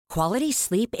Quality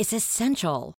sleep is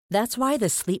essential. That's why the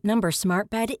Sleep Number Smart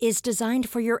Bed is designed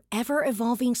for your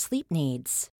ever-evolving sleep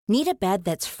needs. Need a bed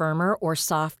that's firmer or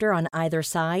softer on either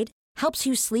side? Helps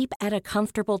you sleep at a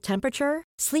comfortable temperature?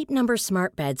 Sleep Number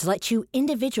Smart Beds let you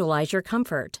individualize your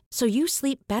comfort, so you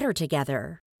sleep better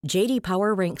together. J.D.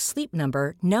 Power ranks Sleep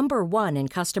Number #1 in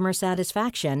customer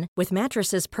satisfaction with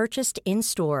mattresses purchased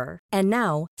in-store. And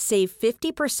now, save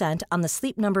 50% on the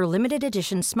Sleep Number Limited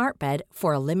Edition Smart Bed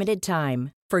for a limited time.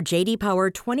 For J.D. Power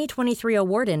 2023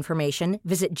 award information,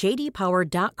 visit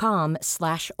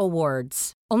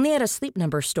jdpower.com/awards. Only at a Sleep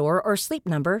Number store or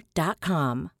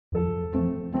sleepnumber.com.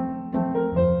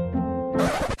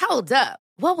 Hold up.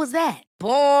 What was that?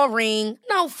 Boring.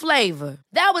 No flavor.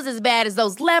 That was as bad as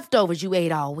those leftovers you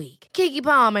ate all week. Keke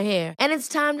Palmer here, and it's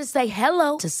time to say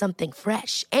hello to something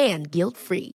fresh and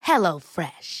guilt-free. Hello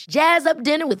Fresh. Jazz up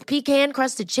dinner with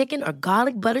pecan-crusted chicken or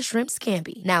garlic butter shrimp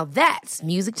scampi. Now that's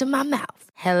music to my mouth.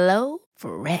 Hello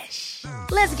Fresh.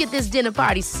 Let's get this dinner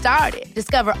party started.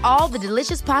 Discover all the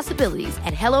delicious possibilities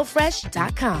at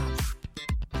hellofresh.com.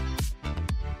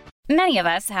 Many of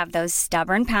us have those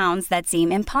stubborn pounds that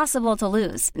seem impossible to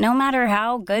lose, no matter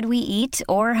how good we eat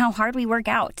or how hard we work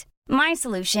out. My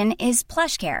solution is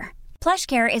PlushCare.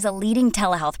 PlushCare is a leading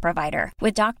telehealth provider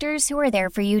with doctors who are there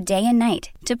for you day and night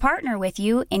to partner with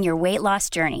you in your weight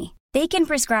loss journey. They can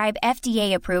prescribe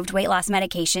FDA-approved weight loss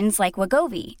medications like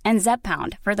Wegovy and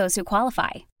Zepbound for those who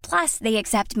qualify. Plus, they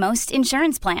accept most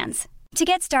insurance plans. To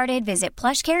get started, visit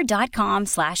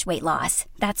plushcare.com/weightloss.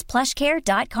 That's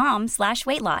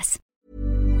plushcare.com/weightloss.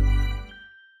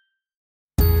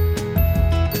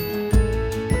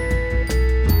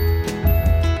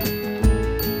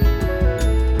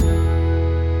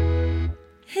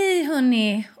 Hej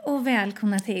hörni och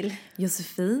välkomna till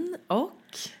Josefin och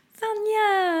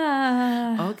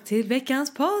Vanja. Och till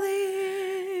veckans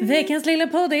poddis. Veckans lilla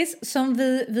poddis som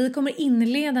vi kommer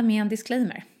inleda med en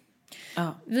disclaimer.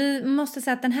 Ja. Vi måste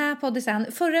säga att den här poddisen,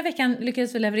 förra veckan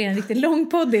lyckades vi leverera en riktigt lång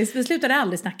poddis. Vi slutade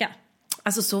aldrig snacka.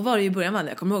 Alltså så var det ju i början,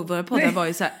 jag kommer ihåg våra poddar var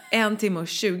ju så här 1 timme och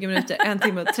 20 minuter, 1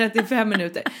 timme och 35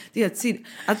 minuter. Det är helt synd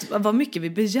att vad mycket vi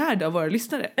begärde av våra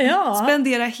lyssnare. Ja.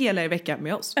 Spendera hela er vecka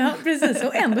med oss. Ja, precis.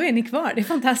 Och ändå är ni kvar. Det är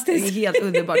fantastiskt. Det är helt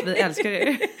underbart. Vi älskar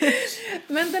er.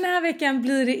 Men den här veckan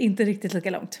blir det inte riktigt lika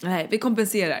långt. Nej, vi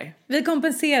kompenserar. Vi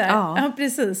kompenserar. Ja, ja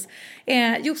precis.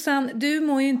 Jossan, du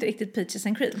mår ju inte riktigt peaches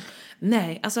and cream.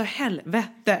 Nej, alltså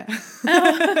helvete.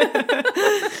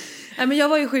 Nej, men jag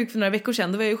var ju sjuk för några veckor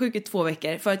sedan. Då var jag ju sjuk i 2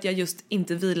 veckor för att jag just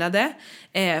inte vilade.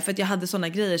 För att jag hade såna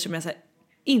grejer som jag så här,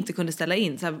 inte kunde ställa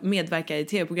in. Så här, medverka i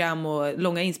tv-program och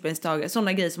långa inspelningsdagar.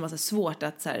 Såna grejer som var så här, svårt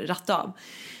att så här, ratta av.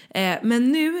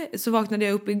 Men nu så vaknade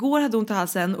jag upp. Igår hade ont i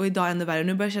halsen och idag ännu värre.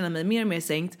 Nu börjar jag känna mig mer och mer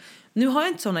sänkt. Nu har jag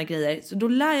inte såna grejer. Så då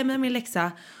lär jag mig min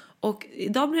läxa. Och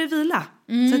idag blir det vila.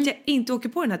 Så att jag inte åker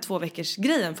på den här 2 veckors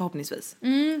grejen förhoppningsvis.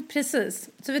 Precis.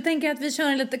 Så vi tänker att vi kör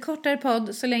en lite kortare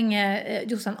podd så länge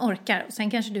Jossan orkar. Och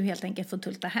sen kanske du helt enkelt får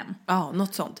tulta hem. Ja,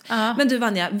 något sånt. Ja. Men du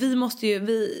Vanja, vi måste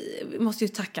ju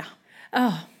tacka.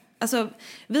 Ja. Alltså,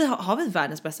 har vi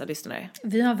världens bästa lyssnare?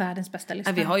 Vi har världens bästa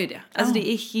lyssnare. Ja, vi har ju det. Alltså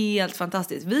det är helt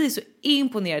fantastiskt. Vi är så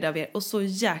imponerade av er och så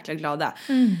jäkla glada.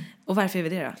 Och varför är vi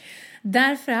det då?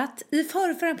 Därför att i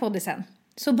förra poddisen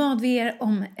så bad vi er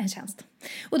om en tjänst.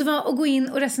 Och det var att gå in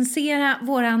och recensera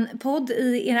våran podd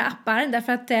i era appar.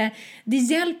 Därför att det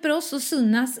hjälper oss att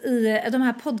synas i de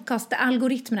här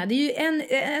podcast-algoritmerna. Det är ju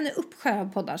en uppsjö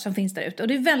av poddar som finns där ute. Och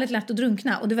det är väldigt lätt att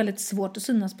drunkna. Och det är väldigt svårt att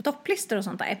synas på topplistor och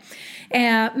sånt där.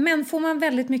 Men får man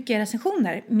väldigt mycket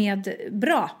recensioner med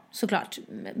såklart,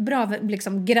 bra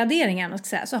liksom graderingar man ska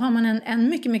säga, så har man en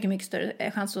mycket, mycket, mycket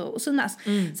större chans att synas.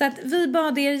 Så att vi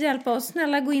bad er hjälpa oss.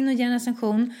 Snälla gå in och ge en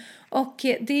recension. Och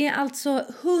det är alltså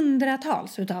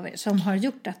hundratals utav er som har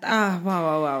gjort detta.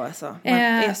 Wow alltså. Man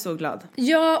är så glad.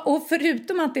 Ja, och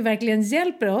förutom att det verkligen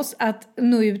hjälper oss att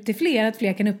nå ut till fler, att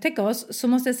fler kan upptäcka oss, så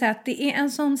måste jag säga att det är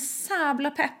en sån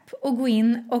sabla pepp att gå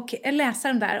in och läsa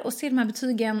dem där och se de här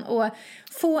betygen och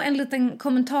få en liten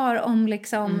kommentar om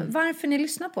liksom varför ni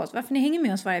lyssnar på oss, varför ni hänger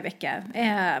med oss varje vecka.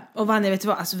 Och Vanja, vet du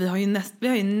vad? Alltså, vi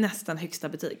har ju nästan högsta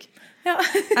betyg. Ja.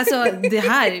 Alltså vi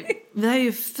har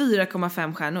ju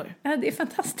 4,5 stjärnor. Ja, det är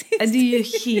fantastiskt. Det är ju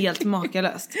helt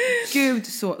makalöst. Gud,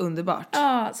 så underbart.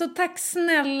 Ja, så tack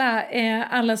snälla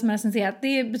alla som har recenserat.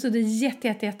 Det betyder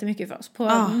jättemycket för oss på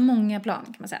många plan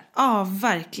kan man säga. Ja,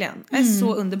 verkligen. Det är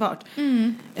så underbart.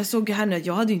 Jag såg här nu att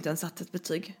jag hade ju inte ens satt ett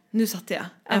betyg. Nu satte jag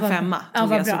en 5.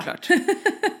 Tog jag såklart.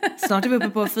 Snart är vi uppe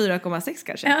på 4,6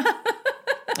 kanske.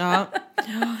 Ja.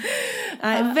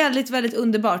 Väldigt, väldigt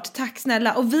underbart. Tack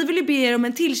snälla. Och vi vill ju be er om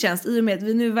en till tjänst i och med att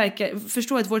vi nu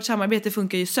förstår att vårt samarbete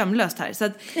funkar ju sömlöst här. Så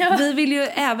att vi vill ju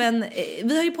även,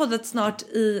 vi har ju poddat snart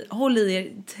håll i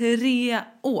er 3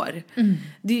 år.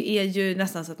 Det är ju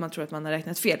nästan så att man tror att man har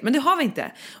räknat fel. Men det har vi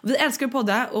inte. Vi älskar att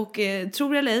podda och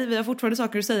tror eller ej, vi har fortfarande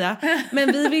saker att säga.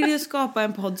 Men vi vill ju skapa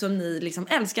en podd som ni liksom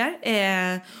älskar.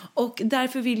 Och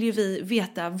därför vill ju vi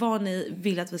veta vad ni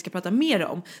vill att vi ska prata mer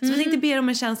om. Så vi tänkte be er om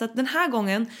en chans att den här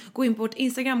gången gå in på vårt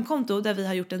Instagram-konto där vi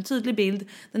har gjort en tydlig bild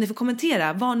där ni får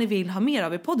kommentera vad ni vill ha mer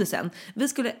av i podden sen. Vi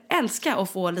skulle älska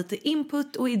att få lite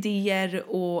input och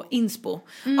idéer och inspo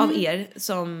av er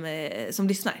som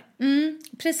lyssnar.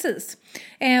 Precis.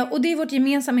 Och det är vårt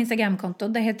gemensamma Instagramkonto.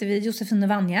 Där heter vi Josefin och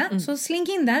Vanja. Så slink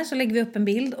in där så lägger vi upp en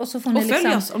bild. Och så får ni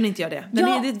följ oss om ni inte gör det. Det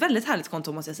är ett väldigt härligt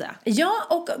konto måste jag säga. Ja,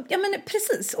 men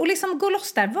precis. Och liksom gå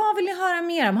loss där. Vad vill ni höra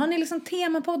mer om? Har ni liksom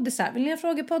temapoddisar? Vill ni ha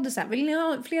frågepoddisar? Vill ni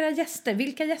ha flera gäster?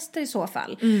 Vilka gäster i så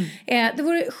fall? Det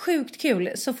vore sjukt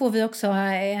kul. Så får vi också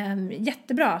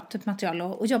jättebra typ material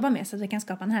att jobba med. Så att vi kan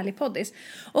skapa en härlig poddis.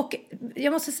 Och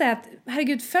jag måste säga att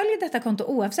herregud, följ detta konto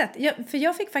oavsett. För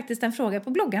jag fick faktiskt en fråga på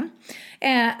bloggen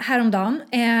häromdagen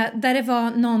där det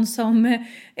var någon som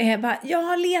bara, jag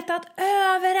har letat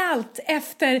överallt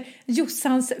efter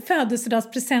Jossans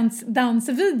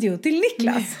födelsedagspresentsdansvideo till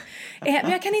Niklas.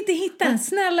 Men jag kan inte hitta den.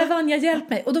 Snälla Vanja, hjälp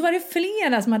mig. Och då var det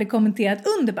flera som hade kommenterat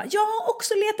under. Bara, jag har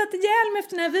också letat ihjäl mig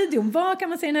efter den här videon. Vad kan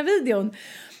man säga i den här videon?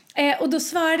 Och då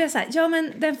svarade jag så här, ja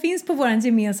men den finns på våran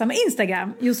gemensamma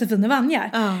Instagram, Josefin och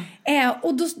Vanja.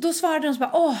 Och då svarade de så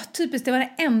bara, typiskt, det var det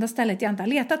enda stället jag inte har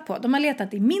letat på. De har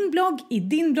letat i min blogg, i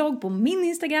din blogg, på min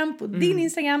Instagram, på din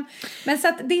Instagram. Men så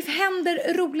att det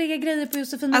händer roliga grejer på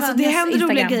Josefin och Vanjas Instagram. Alltså det händer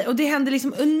roliga grejer och det händer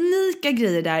liksom unika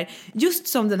grejer där. Just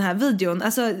som den här videon.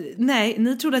 Alltså nej,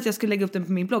 ni trodde att jag skulle lägga upp den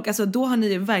på min blogg. Alltså då har ni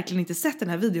ju verkligen inte sett den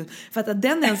här videon. För att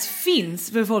den ens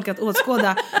finns för folk att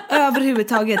åskåda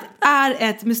överhuvudtaget är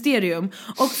ett mysterium.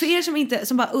 Och för er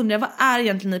som bara undrar vad är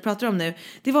egentligen ni pratar om nu.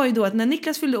 Det var ju då att när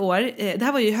Niklas fyllde år, det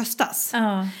här var ju i höstas.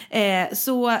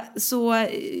 Så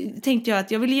tänkte jag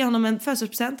att jag ville ge honom en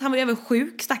födelsedagspresent. Han var även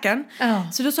sjuk, stackaren.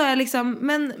 Så då sa jag liksom,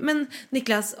 men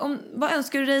Niklas, vad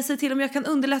önskar du dig? Säg till om jag kan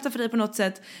underlätta för dig på något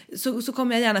sätt. Så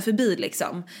kommer jag gärna förbi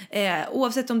liksom.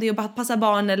 Oavsett om det är att passa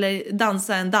barn eller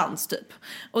dansa en dans typ.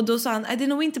 Och då sa han, det är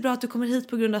nog inte bra att du kommer hit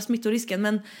på grund av smittorisken.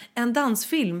 Men en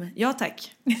dansfilm, ja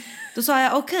tack. Då sa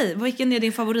jag, okej, vilken är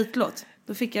din favoritlåt?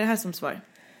 Då fick jag det här som svar.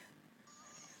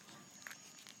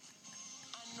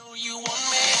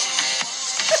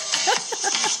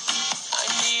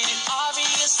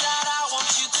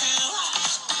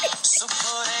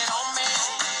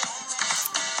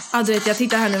 Ja, du vet, jag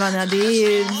tittar här nu, Vanja. Det är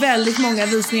ju väldigt många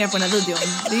visningar på den här videon.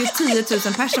 Det är ju 10 000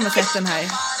 personer som har sett den här.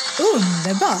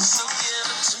 Underbart!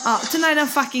 Ja, Tonight I'm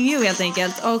fucking you helt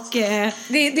enkelt. Och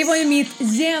det var ju mitt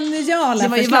geniala förslag. Det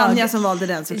var ju Vanja som valde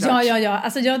den såklart. Ja.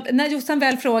 Alltså när Jossan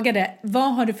väl frågade,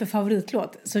 vad har du för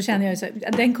favoritlåt? Så känner jag så,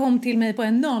 den kom till mig på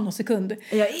en nanosekund.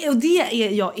 Ja, och det är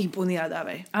jag imponerad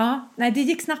över. Ja, nej det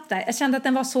gick snabbt där. Jag kände att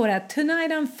den var så där,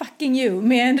 Tonight I'm fucking you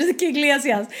med Enrique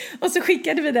Iglesias. Och så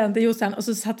skickade vi den till Jossan och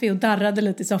så satt vi och darrade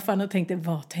lite i soffan och tänkte,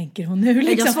 vad tänker hon nu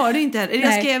liksom? Jag svarade inte heller.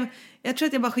 Jag skrev, jag tror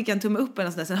att jag bara skickade en tumme upp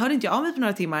eller sådär. Sen hörde inte jag av mig på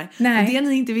några timmar. Nej. Och det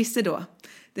ni inte visste då,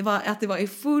 det var att det var i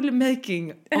full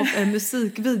making av en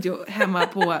musikvideo hemma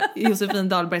på Josefin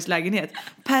Dahlbergs lägenhet.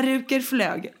 Peruker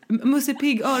flög. Musse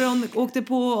Pigg-öron åkte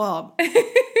på och av.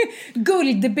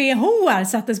 Guld-BH:ar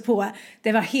sattes på.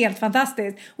 Det var helt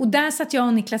fantastiskt. Och där satt jag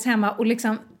och Niklas hemma och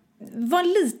liksom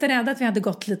var lite rädd att vi hade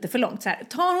gått lite för långt. Så här,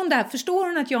 tar hon det här? Förstår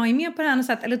hon att jag är med på det här?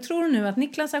 Sätt, eller tror hon nu att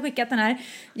Niklas har skickat den här?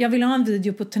 Jag vill ha en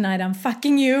video på Tonight I'm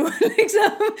fucking you. Liksom.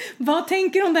 Vad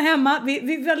tänker hon där hemma?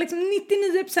 Vi var liksom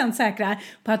 99% säkra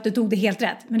på att du tog det helt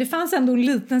rätt. Men det fanns ändå en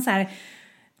liten så här...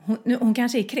 Hon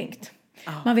kanske är kränkt.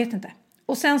 Man vet inte.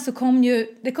 Och sen så kom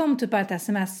det kom typ bara ett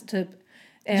sms typ...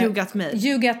 You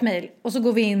got mail. Och så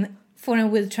går vi in, får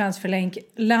en WeTransfer-länk,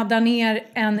 laddar ner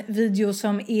en video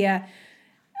som är...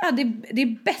 Ja, det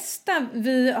är bästa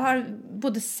vi har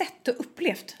både sett och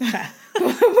upplevt.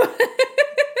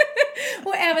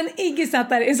 Och även Iggy satt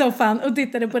där i soffan och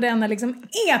tittade på denna liksom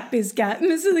episka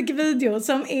musikvideo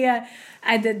som är...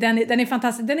 Den är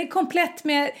fantastisk. Den är komplett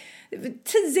med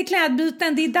 10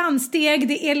 klädbyten, det är danssteg,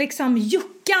 det är liksom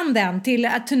juckanden till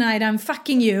Tonight I'm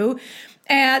fucking you.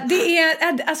 Det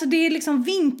är liksom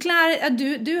vinklar.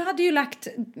 Du hade ju lagt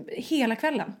hela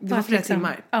kvällen. Det var flera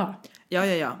timmar. Ja.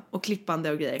 Ja. Och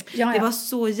klippande och grejer. Ja. Det var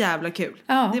så jävla kul.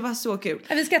 Ja. Det var så kul.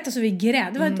 Ja, vi skrattade så vi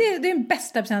grät. Det är den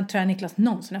bästa present tror jag Niklas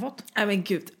någonsin har fått. Nej men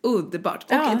gud, underbart.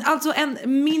 Ja. Och alltså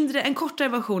en kortare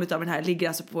version av den här ligger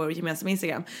alltså på vår gemensamma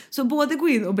Instagram. Så både gå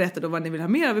in och berätta då vad ni vill ha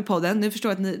mer av i podden. Nu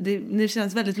förstår jag att ni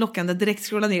känns väldigt lockande att direkt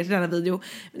scrolla ner till denna video.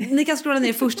 Ni kan scrolla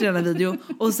ner först till denna video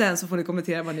och sen så får ni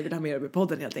kommentera vad ni vill ha mer av i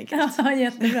podden helt enkelt. Ja,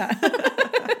 jättebra.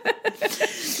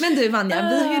 Men du Vanja,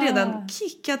 vi har ju redan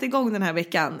kickat igång den här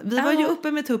veckan. Vi var ju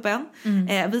uppe med tuppen.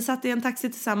 Vi satt i en taxi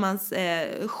tillsammans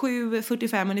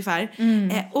 7:45 ungefär.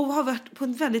 Och har varit på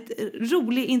en väldigt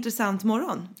rolig, intressant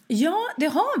morgon. Ja, det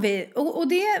har vi. Och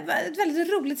det är ett väldigt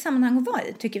roligt sammanhang att vara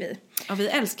i, tycker vi. Ja, vi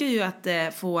älskar ju att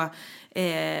få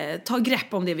ta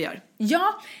grepp om det vi gör.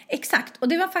 Ja, exakt. Och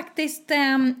det var faktiskt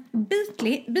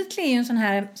Beatly. Beatly är ju en sån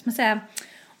här, ska man säga,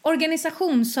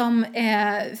 organisation som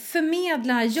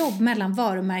förmedlar jobb mellan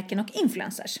varumärken och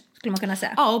influencers, skulle man kunna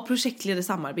säga. Ja, och projektleder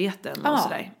samarbeten och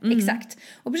sådär. Exakt.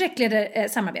 Och projektleder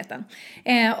samarbeten.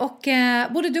 Och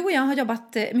både du och jag har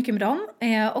jobbat mycket med dem.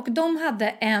 Och de hade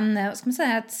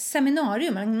ett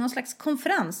seminarium, någon slags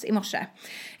konferens i morse.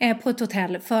 På ett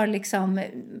hotell för liksom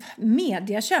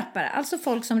mediaköpare. Alltså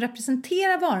folk som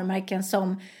representerar varumärken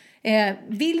som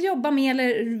vill jobba med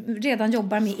eller redan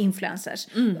jobbar med influencers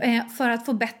för att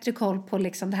få bättre koll på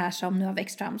liksom det här som nu har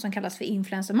växt fram som kallas för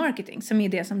influencer marketing, som är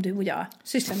det som du och jag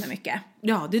sysslar med mycket.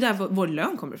 Ja, det är där vår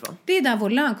lön kommer ifrån. Det är där vår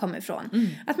lön kommer ifrån.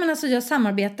 Att man alltså gör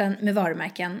samarbeten med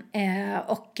varumärken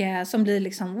och som blir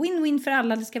liksom win-win för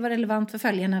alla. Det ska vara relevant för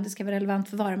följarna, det ska vara relevant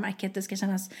för varumärket, det ska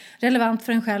kännas relevant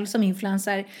för en själv som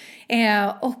influencer.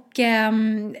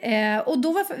 Och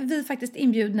då var vi faktiskt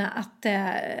inbjudna att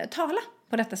tala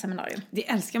på detta seminarium. Det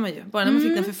älskar man ju. Bara när man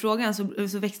fick den förfrågan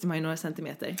så växte man ju några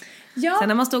centimeter. Ja. Sen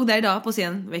när man stod där idag på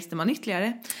scen växte man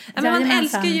ytterligare. Men man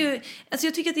älskar ju, alltså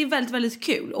jag tycker att det är väldigt, väldigt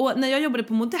kul. Och när jag jobbade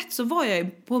på Modett så var jag ju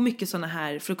på mycket sådana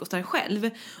här frukostar själv.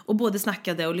 Och både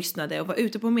snackade och lyssnade och var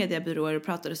ute på mediebyråer och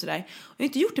pratade och sådär. Och jag har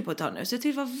inte gjort det på ett tag nu. Så jag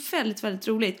tycker det var väldigt, väldigt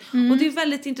roligt. Och det är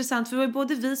väldigt intressant för det var ju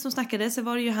både vi som snackade, så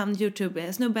var det ju han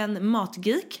YouTube-snubben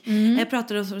Matgeek.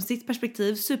 Pratade från sitt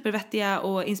perspektiv, supervettiga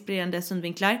och inspirerande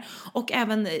synvinklar. Och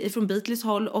även från Beatlys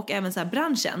håll och även så här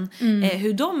branschen.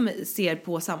 Hur de ser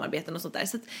på samarbeten och sånt där.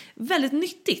 Så att, väldigt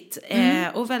nyttigt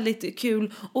och väldigt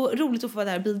kul och roligt att få vara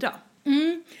där och bidra.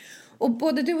 Och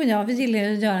både du och jag, vi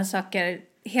gillar att göra saker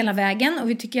hela vägen. Och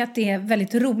vi tycker att det är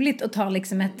väldigt roligt att ta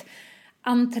liksom ett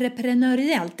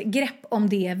entreprenöriellt grepp om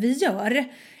det vi gör.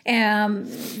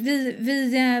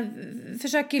 Vi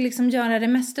försöker liksom göra det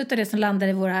mesta av det som landar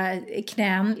i våra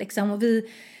knän. Liksom, och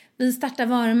vi startar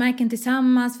varumärken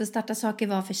tillsammans, vi startar saker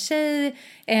var för sig.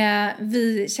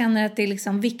 Vi känner att det är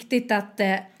liksom viktigt att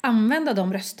använda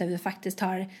de röster vi faktiskt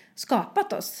har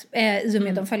skapat oss i och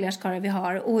med de följarskaror vi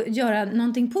har. Och göra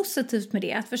någonting positivt med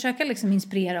det. Att försöka liksom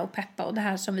inspirera och peppa. Och det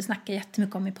här som vi snackar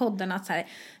jättemycket om i podden. Att så här,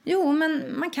 jo men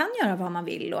man kan göra vad man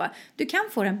vill. Och du kan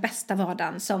få den bästa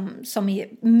vardagen som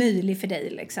är möjlig för dig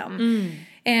liksom.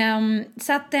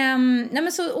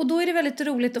 Och då är det väldigt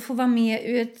roligt att få vara med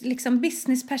ur ett liksom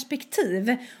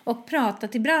businessperspektiv och prata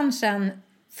till branschen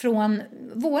från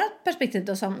vårt perspektiv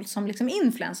då, som liksom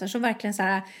influencers och verkligen så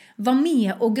här vara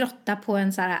med och grotta på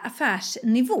en så här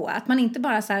affärsnivå. Att man inte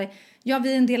bara så här, ja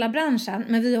vi är en del av branschen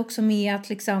men vi är också med att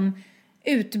liksom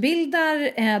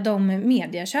utbildar de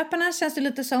medieköparna, känns det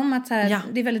lite som att så här,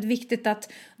 det är väldigt viktigt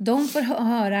att de får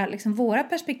höra liksom våra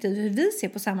perspektiv, hur vi ser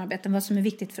på samarbeten, vad som är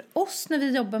viktigt för oss när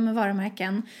vi jobbar med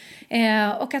varumärken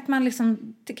och att man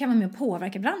liksom, det kan vara med och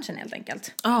påverka branschen helt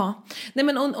enkelt. Ja, nej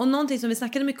men och någonting som vi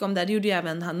snackade mycket om där, det gjorde ju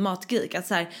även han Matgeek, att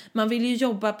så här, man vill ju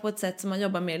jobba på ett sätt som man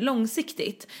jobbar mer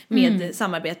långsiktigt med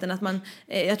samarbeten, att man,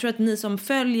 jag tror att ni som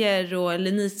följer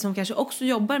eller ni som kanske också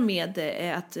jobbar med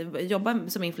att jobba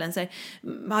som influencer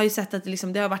har ju sett att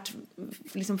det har varit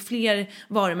liksom fler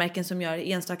varumärken som gör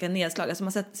enstaka nedslag. Alltså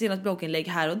man har sett något blogginlägg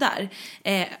här och där.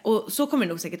 Och så kommer det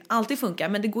nog säkert alltid funka.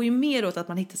 Men det går ju mer åt att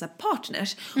man hittar så här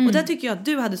partners. Och där tycker jag att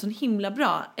du hade sån himla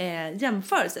bra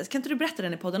jämförelse. Kan inte du berätta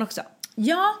den i podden också?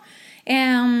 Ja,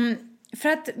 för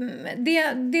att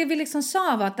det vi liksom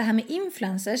sa var att det här med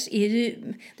influencers är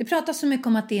ju, det pratas så mycket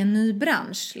om att det är en ny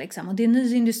bransch liksom, och det är en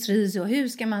ny industri och hur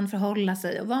ska man förhålla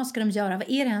sig och vad ska de göra, vad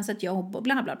är det ens ett jobb och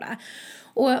bla bla bla.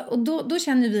 Och då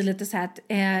känner vi lite så här att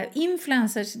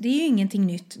influencers, det är ju ingenting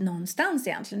nytt någonstans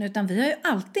egentligen, utan vi har ju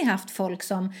alltid haft folk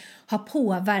som har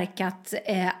påverkat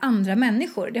andra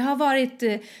människor. Det har varit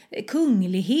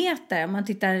kungligheter om man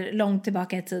tittar långt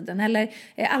tillbaka i tiden, eller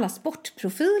alla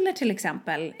sportprofiler till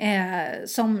exempel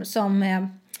som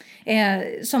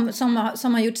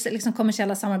har gjort liksom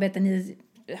kommersiella samarbeten i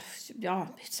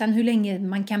sen hur länge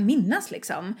man kan minnas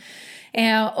liksom.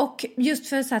 Och just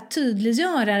för att så här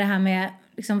tydliggöra det här med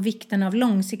liksom vikten av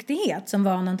långsiktighet, som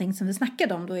var någonting som vi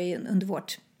snackade om då under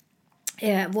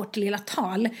vårt lilla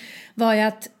tal, var ju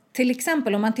att till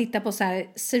exempel om man tittar på så här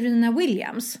Serena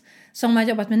Williams som har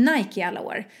jobbat med Nike i alla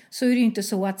år, så är det ju inte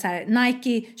så att så här,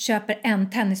 Nike köper en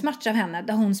tennismatch av henne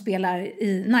där hon spelar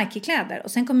i Nike-kläder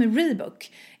och sen kommer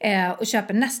Reebok och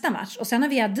köper nästa match och sen har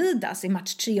vi Adidas i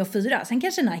match 3 och 4, sen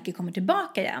kanske Nike kommer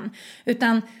tillbaka igen,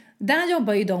 utan där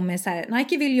jobbar ju de med så här,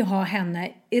 Nike vill ju ha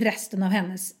henne i resten av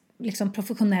hennes liksom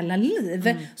professionella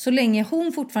liv, så länge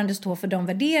hon fortfarande står för de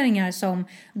värderingar som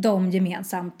de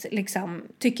gemensamt liksom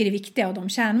tycker är viktiga och de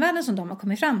kärnvärden som de har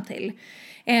kommit fram till.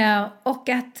 Och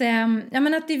att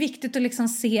det är viktigt att liksom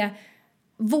se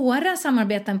våra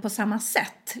samarbeten på samma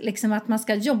sätt, liksom att man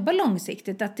ska jobba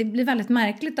långsiktigt, att det blir väldigt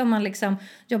märkligt om man liksom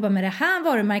jobbar med det här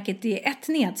varumärket i ett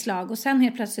nedslag och sen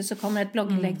helt plötsligt så kommer ett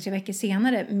blogginlägg 3 veckor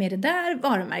senare med det där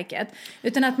varumärket,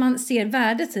 utan att man ser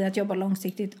värdet i att jobba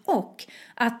långsiktigt och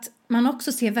att man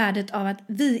också ser värdet av att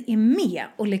vi är med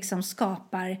och liksom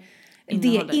skapar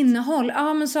det innehåll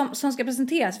men som ska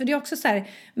presenteras. För det är också så här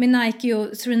med Nike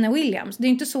och Serena Williams, det är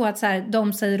inte så att så här,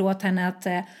 de säger åt henne att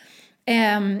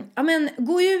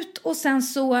gå ut och sen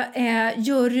så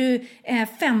gör du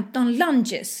 15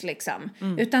 lunges liksom.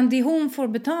 Utan det hon får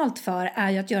betalt för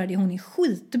är ju att göra det hon är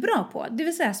skitbra på, det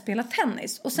vill säga spela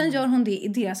tennis, och sen gör hon det i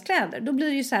deras kläder. Då blir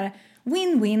det ju så här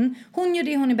win-win, hon gör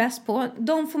det hon är bäst på,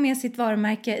 de får med sitt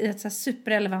varumärke i ett så här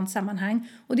superrelevant sammanhang,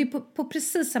 och det är på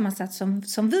precis samma sätt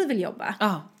som vi vill jobba.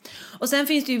 Ja. Och sen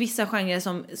finns det ju vissa genrer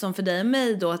som för dig och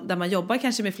mig då, där man jobbar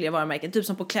kanske med fler varumärken, typ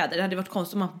som på kläder. Det hade varit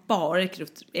konstigt om man bara gick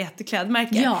ut ett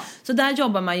klädmärke. Ja. Så där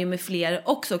jobbar man ju med fler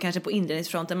också, kanske på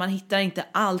inredningsfronten. Man hittar inte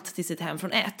allt till sitt hem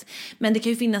från ett. Men det kan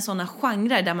ju finnas sådana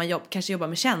genrer där man kanske jobbar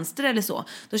med tjänster eller så.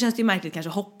 Då känns det ju märkligt kanske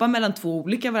hoppa mellan 2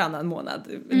 olika varannan månad.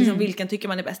 Liksom, vilken tycker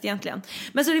man är bäst egentligen.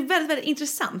 Men så är det väldigt, väldigt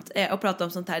intressant att prata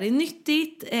om sånt här. Det är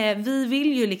nyttigt. Vi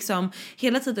vill ju liksom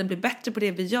hela tiden bli bättre på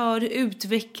det vi gör,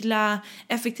 utveckla,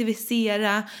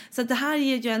 effektivisera. Så att det här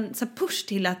ger ju en så push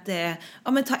till att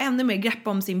ta ännu mer grepp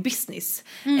om sin business.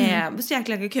 Så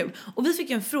jäkla kul. Och vi fick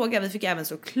ju en fråga, vi fick även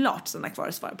såklart stanna kvar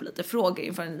och svara på lite frågor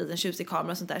inför en liten tjusig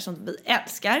kamera och sånt där som vi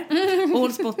älskar.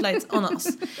 All spotlights on us.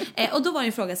 Och då var det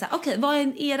en fråga så här: okej, vad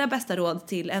är era bästa råd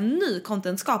till en ny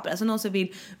contentskapare? Alltså någon som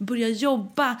vill börja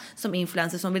jobba som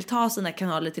influencer, som vill ta sina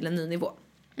kanaler till en ny nivå.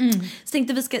 Så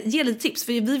tänkte vi ska ge lite tips,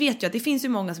 för vi vet ju att det finns ju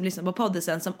många som lyssnar på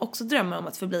podden som också drömmer om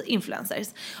att förbli influencers,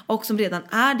 och som redan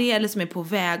är det eller som är på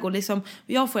väg, och liksom,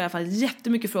 jag får i alla fall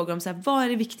jättemycket frågor om så här, vad är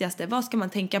det viktigaste, vad ska man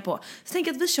tänka på? Så tänk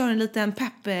att vi kör en liten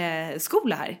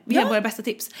peppskola här. Vi ger våra bästa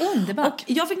tips. Underbart.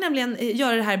 Och jag fick nämligen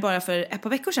göra det här bara för ett par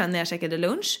veckor sedan när jag käkade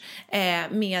lunch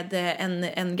med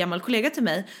en gammal kollega till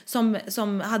mig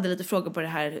som hade lite frågor på det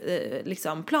här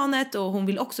liksom planet, och hon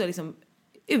vill också liksom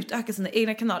utöka sina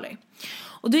egna kanaler.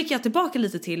 Och då gick jag tillbaka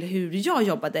lite till hur jag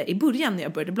jobbade i början när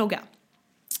jag började blogga.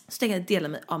 Så tänkte jag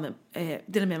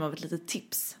dela med mig av ett litet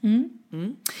tips.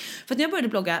 För att när jag började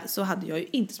blogga så hade jag ju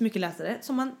inte så mycket läsare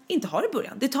som man inte har i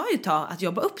början. Det tar ju ett tag att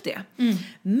jobba upp det.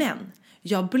 Men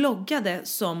jag bloggade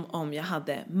som om jag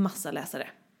hade massa läsare.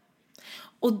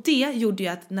 Och det gjorde ju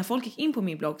att när folk gick in på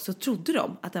min blogg så trodde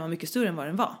de att den var mycket större än vad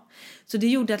den var. Så det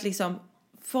gjorde att liksom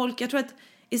folk, jag tror att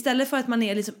istället för att man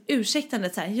är liksom ursäktande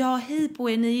så här, ja, hej på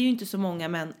er, ni är ju inte så många,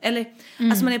 men eller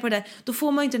alltså man är på det där, då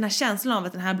får man ju inte den här känslan av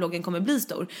att den här bloggen kommer bli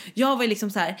stor. Jag var ju liksom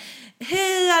så här: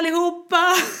 hej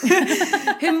allihopa,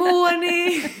 hur mår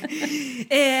ni?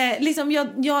 Liksom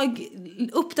jag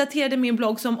uppdaterade min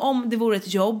blogg som om det vore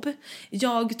ett jobb.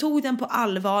 Jag tog den på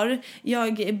allvar.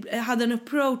 Jag hade en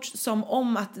approach som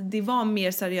om att det var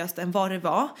mer seriöst än vad det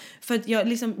var, för att jag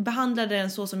liksom behandlade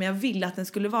den så som jag ville att den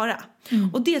skulle vara.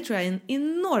 Och det tror jag är en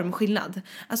enorm skillnad.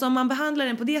 Alltså om man behandlar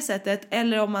den på det sättet,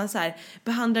 eller om man så här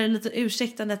behandlar den lite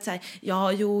ursäktande att så här,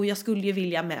 ja, jo, jag skulle ju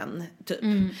vilja, men typ.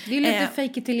 Det är lite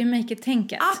fake it till you make it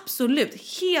tänket.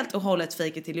 Absolut, helt och hållet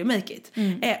fake it till you make it.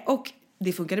 Och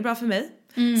det funkade bra för mig.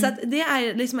 Så att det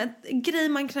är liksom en grej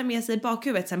man kan ha med sig i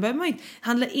bakhuvudet. Sen behöver man inte,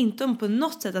 handlar inte om på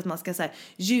något sätt att man ska så här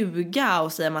ljuga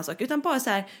och säga massa saker, utan bara så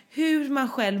här hur man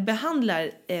själv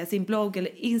behandlar sin blogg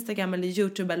eller Instagram eller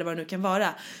YouTube eller vad det nu kan vara.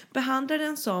 Behandla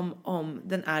den som om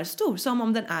den är stor, som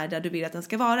om den är där du vill att den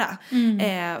ska vara.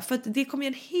 För att det kommer ge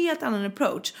en helt annan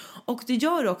approach, och det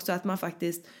gör också att man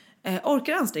faktiskt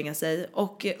orkar anstränga sig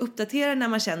och uppdatera när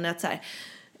man känner att så här,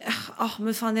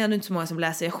 men fan, det är inte så många som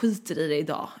läser, jag skiter i det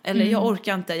idag. Eller jag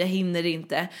orkar inte, jag hinner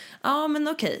inte. Men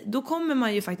okej, då kommer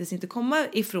man ju faktiskt inte komma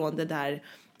ifrån det där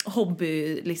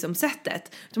hobby liksom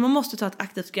sättet. Så man måste ta ett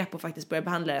aktivt grepp och faktiskt börja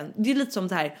behandla den. Det är lite som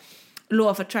det här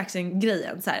law of attraction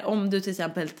grejen. Så här, om du till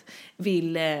exempel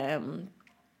vill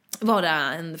vara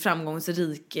en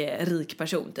framgångsrik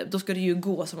person typ. Då ska det ju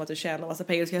gå som att du tjänar massa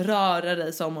pengar. Du ska röra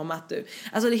dig som om att du...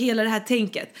 Alltså hela det här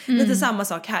tänket. Lite samma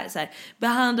sak här. Så här,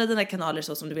 behandla dina kanaler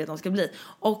så som du vet de ska bli.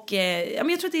 Och men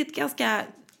jag tror att det är ett ganska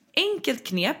enkelt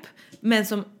knep. Men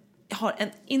som har en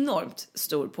enormt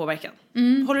stor påverkan.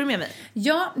 Håller du med mig?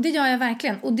 Ja, det gör jag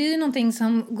verkligen. Och det är ju någonting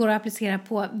som går att applicera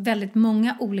på väldigt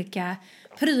många olika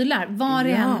prylar. Vad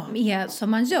det än är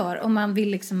som man gör. Om man vill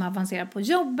liksom avancera på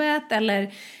jobbet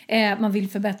eller man vill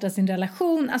förbättra sin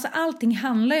relation. Alltså allting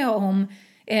handlar ju om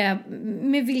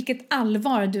med vilket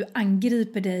allvar du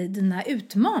angriper dig dina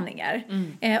utmaningar.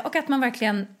 Och att man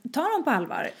verkligen tar dem på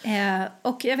allvar.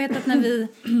 Och jag vet att när vi...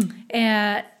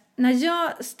 när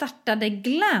jag startade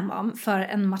Glamom för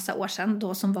en massa år sedan,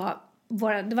 då som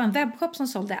det var en webbshop som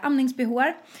sålde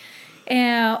amningsbehår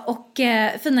och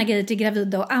fina grejer till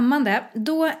gravida och ammande.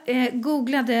 Då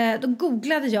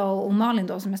googlade jag och Malin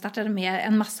då, som jag startade med,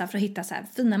 en massa för att hitta så här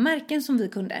fina märken som vi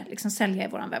kunde liksom sälja i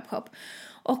våran webbshop.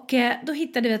 Och då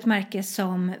hittade vi ett märke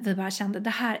som vi bara kände, det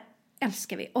här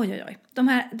älskar vi. Oj.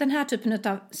 Den här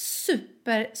typen av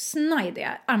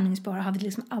supersnajdiga amningsbehår har vi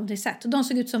liksom aldrig sett. Och de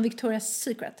såg ut som Victoria's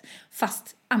Secret,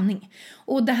 fast amning.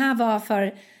 Och det här var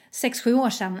för 6-7 år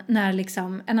sedan när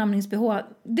liksom en amningsbehår,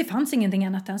 det fanns ingenting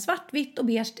annat än svart, vitt och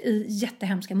beige i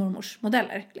jättehemska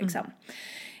mormorsmodeller. Liksom.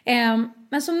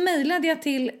 Men så mejlade jag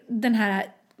till den här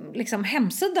liksom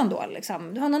hemsidan då.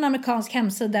 Liksom. Det var någon amerikansk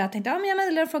hemsida. Jag tänkte, jag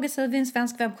mejlar och frågar sig vid en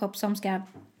svensk webbshop som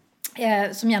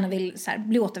gärna vill så här,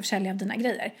 bli återförsäljare av dina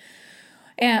grejer.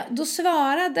 Då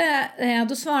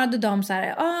svarade de så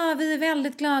här, vi är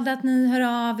väldigt glada att ni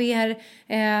hör av er.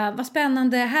 Vad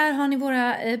spännande, här har ni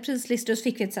våra prislistor. Och så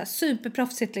fick vi ett så här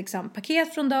superproffsigt liksom,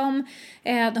 paket från dem.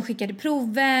 De skickade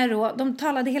prover och de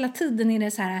talade hela tiden i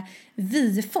det så här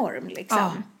vi-form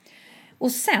liksom.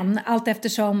 Och sen, allt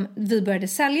eftersom vi började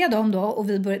sälja dem då och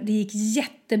det gick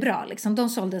jättebra. Liksom. De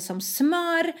sålde som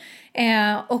smör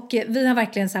och vi har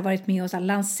verkligen så här varit med och så här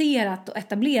lanserat och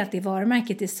etablerat det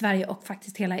varumärket i Sverige och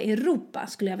faktiskt hela Europa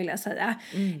skulle jag vilja säga.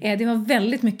 Det var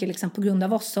väldigt mycket liksom, på grund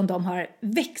av oss som de har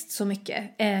växt så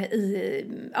mycket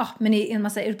i en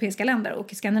massa europeiska länder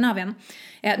och i Skandinavien.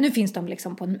 Nu finns de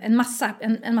liksom på en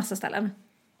massa ställen.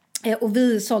 Och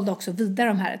vi sålde också vidare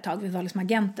de här ett tag. Vi var liksom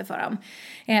agenter för dem.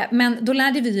 Men då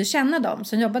lärde vi ju känna dem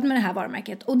som jobbade med det här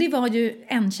varumärket. Och det var ju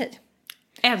en tjej.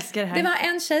 Älskar det här. Det var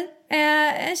en tjej.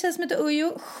 En tjej som heter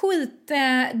Ujo.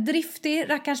 Skitdriftig,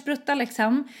 rackarsbrutta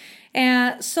liksom.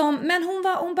 Men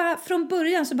hon bara från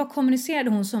början så bara kommunicerade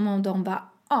hon som om de var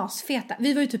asfeta.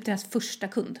 Vi var ju typ deras första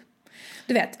kund.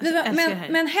 Du vet,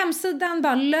 men hemsidan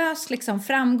bara lös liksom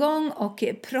framgång och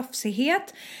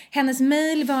proffsighet. Hennes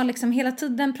mejl var liksom hela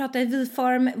tiden pratade i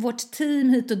vi-form, vårt team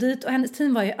hit och dit. Och hennes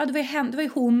team var ju, det var ju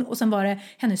hon och sen var det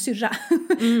hennes syrra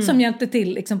som hjälpte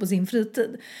till liksom på sin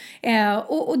fritid.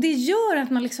 Och det gör att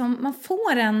man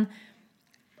får en...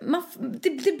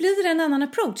 Det blir en annan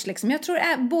approach liksom. Jag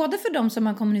tror både för de som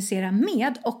man kommunicerar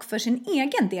med och för sin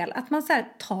egen del att man så här,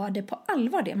 tar det på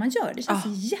allvar det man gör. Det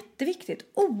känns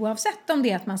jätteviktigt oavsett om det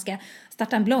är att man ska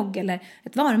starta en blogg eller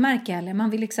ett varumärke eller man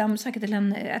vill liksom söka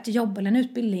till ett jobb eller en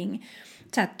utbildning.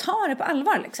 Så här, ta det på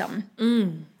allvar liksom.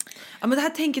 Ja, men det här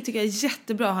tänket tycker jag är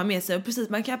jättebra att ha med sig. Och precis,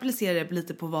 man kan applicera det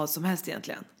lite på vad som helst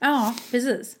egentligen. Ja,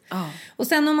 precis. Och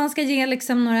sen om man ska ge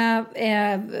liksom några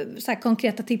så här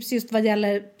konkreta tips just vad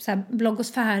gäller så här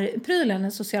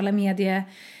bloggosfärprylen, sociala medier,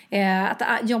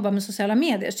 att jobba med sociala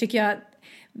medier, så tycker jag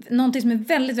någonting som är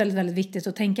väldigt, väldigt, väldigt viktigt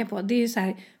att tänka på, det är ju så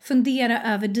här, fundera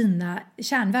över dina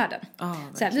kärnvärden.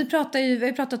 Så här, vi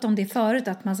har pratat om det förut,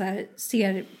 att man så här,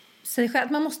 ser sig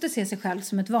själv, man måste se sig själv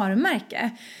som ett varumärke.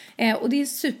 Och det är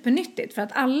supernyttigt för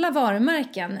att alla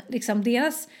varumärken, liksom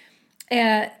deras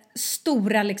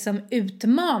stora liksom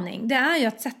utmaning, det är ju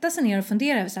att sätta sig ner och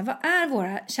fundera över så här, vad är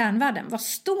våra kärnvärden? Vad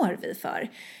står vi för?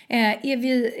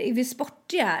 Är vi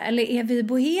sportiga eller är vi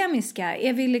bohemiska?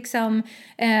 Är vi liksom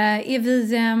är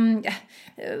vi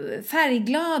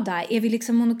färgglada? Är vi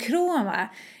liksom monokroma?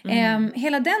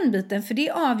 Hela den biten, för det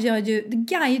avgör ju, det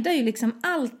guidar ju liksom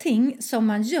allting som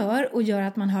man gör och gör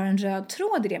att man har en röd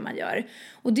tråd i det man gör.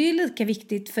 Och det är ju lika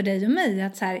viktigt för dig och mig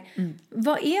att så här,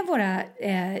 vad är våra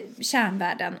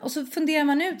kärnvärden? Och så funderar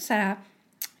man ut så här,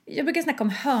 jag brukar snacka om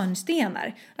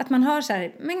hörnstenar. Att man har så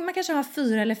här, man kanske har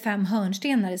 4 eller 5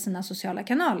 hörnstenar i sina sociala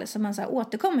kanaler som man så här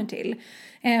återkommer till.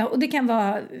 Och det kan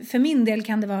vara, för min del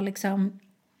kan det vara liksom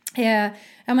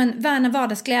värna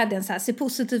vardagsglädjen, så här, se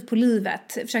positivt på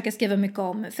livet, försöka skriva mycket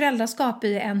om föräldraskap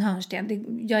i en hörnsten.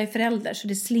 Jag är förälder så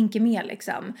det slinker med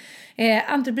liksom.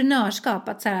 Entreprenörskap,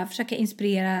 att så här, försöka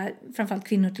inspirera framförallt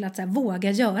kvinnor till att så här,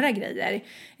 våga göra grejer.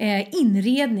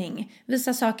 Inredning,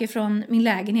 visa saker från min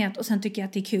lägenhet och sen tycker jag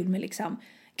att det är kul med liksom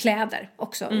kläder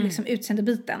också. Liksom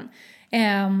utseendebiten.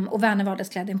 Och värna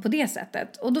vardagskläder på det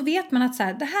sättet. Och då vet man att så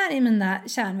här, det här är mina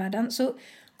kärnvärden. Så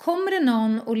kommer det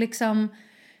någon och liksom...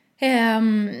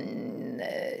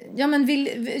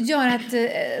 vill göra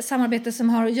ett samarbete som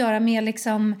har att göra med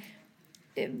liksom...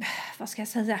 vad ska jag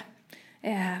säga?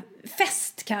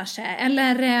 Fest kanske.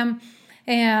 Eller...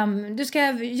 du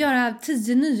ska göra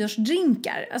 10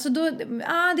 nyårsdrinkar. Alltså då,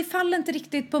 det faller inte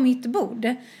riktigt på mitt bord.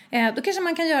 Då kanske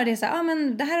man kan göra det så här,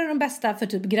 men det här är de bästa för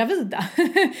typ gravida.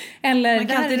 Eller man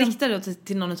kan inte rikta det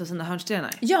till någon av sina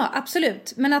hörnstenar. Ja,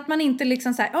 absolut. Men att man inte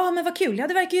liksom så här, men vad kul,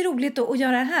 det verkar ju roligt att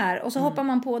göra det här. Och så hoppar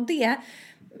man på det.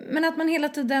 Men att man hela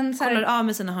tiden så här, kollar av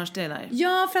med sina hörnstenar.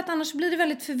 Ja, för att annars blir det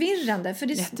väldigt förvirrande. För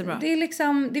det är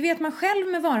liksom, det vet man själv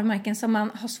med varumärken som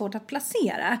man har svårt att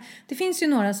placera. Det finns ju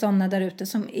några sådana där ute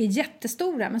som är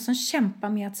jättestora men som kämpar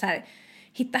med att så här,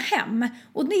 hitta hem.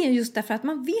 Och det är just därför att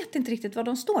man vet inte riktigt vad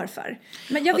de står för.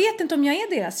 Men jag vet inte om jag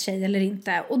är deras tjej eller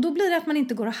inte. Och då blir det att man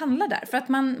inte går och handlar där. För att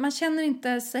man känner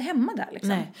inte sig hemma där liksom.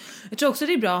 Nej. Jag tror också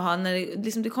det är bra att ha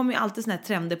när det kommer ju alltid såna här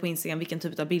trender på Instagram vilken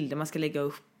typ av bilder man ska lägga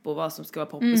upp och vad som ska vara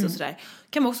poppis och sådär.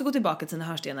 Kan man också gå tillbaka till sina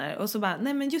hörstenar och så bara,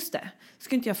 nej men just det.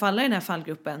 Ska inte jag falla i den här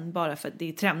fallgruppen bara för att det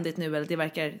är trendigt nu eller det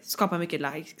verkar skapa mycket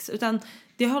likes. Utan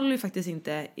det håller ju faktiskt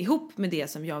inte ihop med det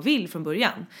som jag vill från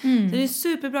början. Det är en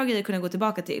superbra grej att kunna gå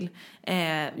tillbaka till.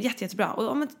 Jättebra.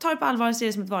 Och om man tar det på allvar, ser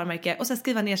det som ett varumärke och så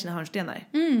skriva ner sina hörnstenar.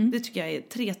 Det tycker jag är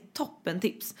 3 toppen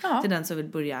tips till den som vill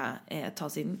börja ta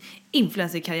sin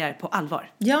influencerkarriär på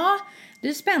allvar. Ja, det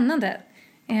är spännande.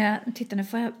 Titta, nu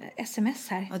får jag sms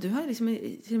här. Ja, du har liksom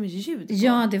till och med ljud på.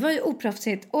 Ja, det var ju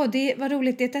oproffsigt. Det var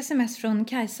roligt. Det är ett sms från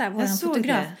Kajsa, våran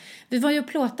fotograf. Vi var ju och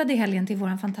plåtade i helgen till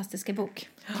våran fantastiska bok.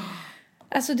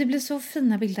 Alltså, det blir så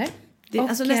fina bilder.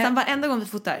 Alltså nästan varenda gång vi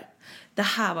fotar. Det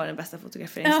här var den bästa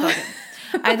fotograferingsdagen.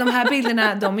 Nej, de här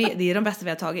bilderna, det är de bästa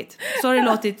vi har tagit. Så har det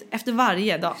låtit efter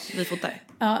varje dag vi fotar.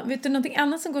 Ja, vet du någonting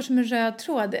annat som går som en röd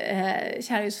tråd,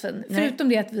 kära Josefin? Förutom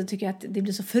det att vi tycker att det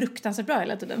blir så fruktansvärt bra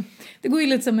hela tiden. Det går ju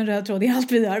lite som en röd tråd i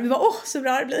allt vi gör. Vi bara, så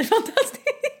bra det blir,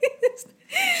 fantastiskt.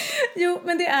 Jo,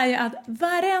 men det är ju att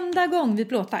varenda gång vi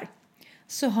plåtar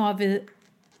så har vi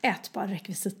ätbar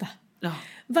rekvisita. Ja.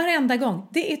 Varenda gång.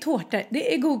 Det är tårtor,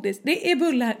 det är godis, det är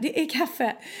bullar, det är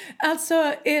kaffe.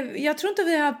 Alltså, jag tror inte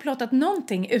vi har plåtat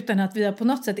någonting utan att vi har på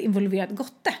något sätt involverat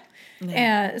Gotte.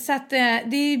 Så att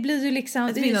det blir ju liksom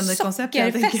ett vinnande koncept,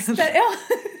 jag tänker. Ja.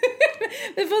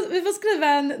 vi får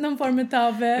skriva någon form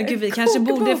av men gud, vi kanske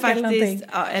borde faktiskt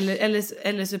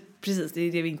eller så precis, det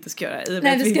är det vi inte ska göra.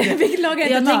 Nej, vi lagar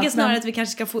inte jag mat, tänker snarare att vi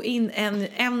kanske ska få in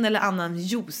en eller annan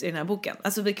juice i den här boken.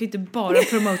 Alltså vi kan ju inte bara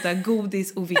promota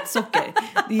godis och vitt socker.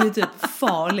 Det är ju typ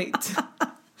farligt.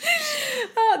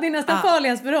 Det är nästan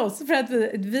farligast för oss. För att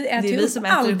vi äter ju upp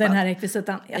all den här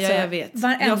rekvisitan. Alltså, ja, jag vet.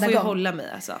 Jag får ju hålla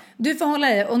mig alltså. Du får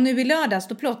hålla i. Och nu i lördags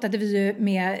då plåtade vi ju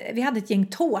med... Vi hade ett gäng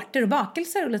tårtor och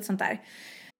bakelser och lite sånt där.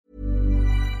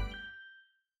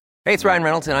 Hey, it's Ryan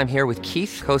Reynolds and I'm here with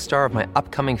Keith, co-star of my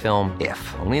upcoming film,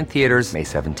 If, only in theaters May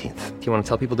 17th. Do you want to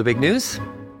tell people the big news?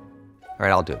 All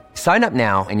right, I'll do it. Sign up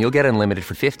now and you'll get unlimited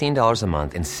for $15 a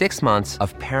month and 6 months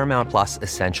of Paramount Plus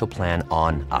Essential Plan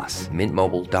on us.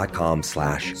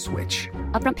 Mintmobile.com/switch.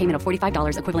 Upfront payment of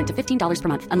 $45 equivalent to $15 per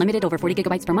month. Unlimited over 40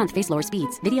 gigabytes per month. Face lower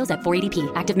speeds. Videos at 480p.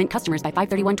 Active Mint customers by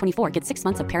 531.24 get 6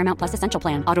 months of Paramount Plus Essential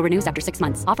Plan. Auto renews after 6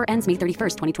 months. Offer ends May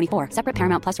 31st, 2024. Separate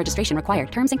Paramount Plus registration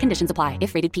required. Terms and conditions apply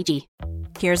if rated PG.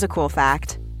 Here's a cool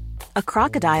fact. A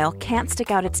crocodile can't stick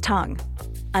out its tongue.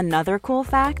 Another cool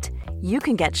fact, you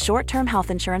can get short-term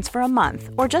health insurance for a month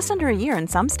or just under a year in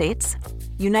some states.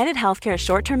 United Healthcare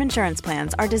short-term insurance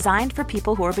plans are designed for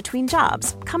people who are between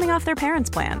jobs, coming off their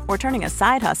parents' plan, or turning a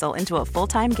side hustle into a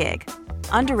full-time gig.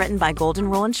 Underwritten by Golden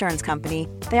Rule Insurance Company,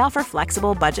 they offer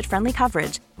flexible, budget-friendly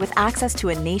coverage with access to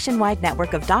a nationwide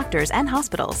network of doctors and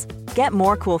hospitals. Get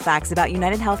more cool facts about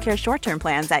United Healthcare short-term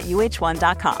plans at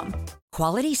uh1.com.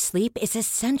 Quality sleep is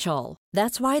essential.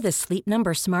 That's why the Sleep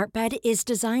Number Smart Bed is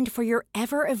designed for your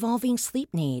ever-evolving sleep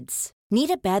needs.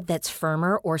 Need a bed that's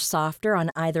firmer or softer on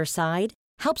either side?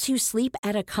 Helps you sleep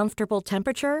at a comfortable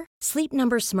temperature? Sleep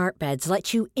Number Smart Beds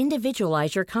let you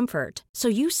individualize your comfort so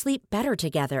you sleep better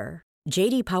together.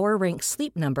 J.D. Power ranks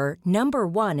Sleep Number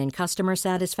 #1 in customer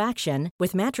satisfaction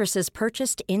with mattresses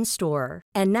purchased in-store.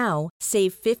 And now,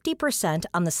 save 50%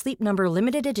 on the Sleep Number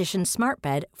Limited Edition Smart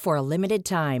Bed for a limited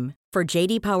time. For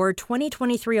J.D. Power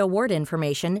 2023 award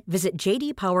information, visit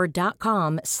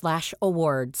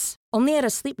jdpower.com/awards. Only at a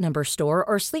Sleep Number store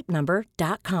or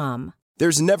sleepnumber.com.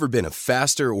 There's never been a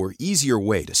faster or easier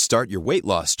way to start your weight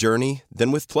loss journey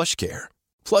than with PlushCare.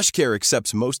 PlushCare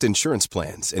accepts most insurance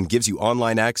plans and gives you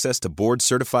online access to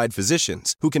board-certified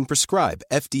physicians who can prescribe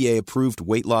FDA-approved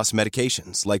weight loss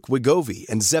medications like Wegovy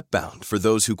and Zepbound for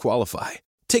those who qualify.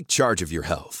 Take charge of your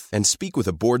health and speak with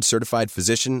a board-certified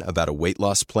physician about a weight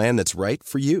loss plan that's right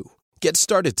for you. Get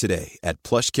started today at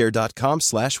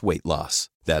plushcare.com/weightloss.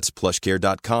 That's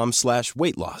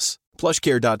plushcare.com/weightloss.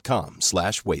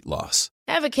 plushcare.com/weightloss.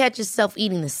 Ever catch yourself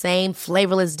eating the same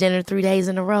flavorless dinner 3 days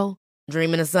in a row?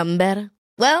 Dreaming of something better?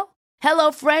 Well,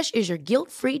 HelloFresh is your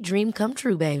guilt-free dream come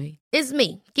true, baby. It's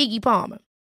me, Keke Palmer.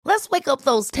 Let's wake up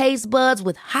those taste buds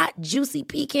with hot, juicy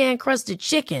pecan-crusted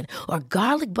chicken or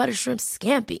garlic butter shrimp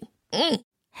scampi.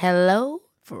 Hello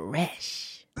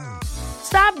Fresh.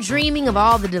 Stop dreaming of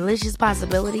all the delicious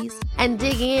possibilities and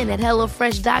dig in at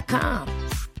HelloFresh.com.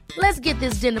 Let's get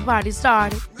this dinner party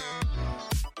started.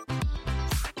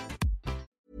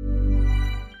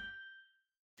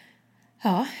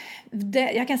 Ja,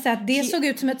 jag kan säga att det såg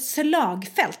ut som ett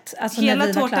slagfält. Alltså hela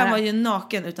när vi tårtan var ju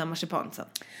naken utan marsipan sen.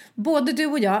 Både du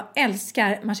och jag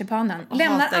älskar marsipanen.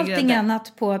 Lämnar allting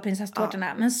annat på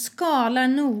prinsesstårtorna. Men skalar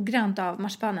noggrant av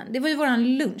marsipanen. Det var ju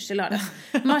våran lunch i lördags.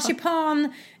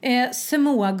 Marsipan,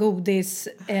 smågodis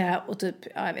och typ,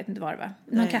 jag vet inte vad det var.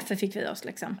 Någon kaffe fick vi oss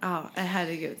liksom. Ja,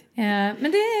 herregud.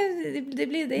 Men det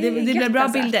blev bra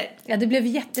alltså. Bilder. Ja, det blev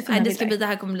jättefina bilder. Det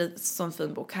här kommer bli en sån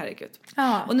fin bok, herregud.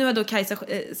 Ja. Och nu har då Kajsa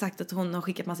sagt att hon har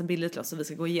skickat massa bilder till oss som vi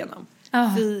ska gå igenom.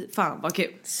 Fy fan, vad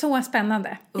kul. Så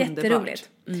spännande. Underbart. Jätteroligt.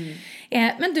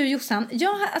 Men du Jossan,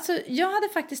 jag hade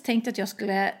faktiskt tänkt att jag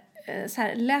skulle så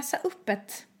här, läsa upp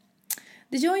ett...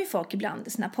 Det gör ju folk ibland i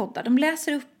sina poddar. De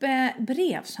läser upp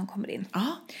brev som kommer in.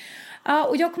 Ja,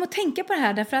 och jag kommer att tänka på det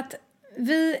här därför att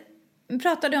vi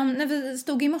pratade om... När vi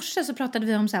stod i morse så pratade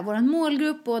vi om så här, vår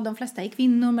målgrupp och de flesta är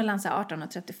kvinnor mellan så här, 18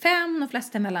 och 35. De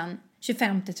flesta är mellan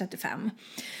 25 till 35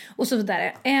 och så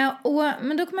vidare.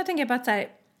 Men då kommer jag att tänka på att så här,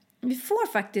 vi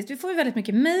får väldigt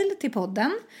mycket mejl till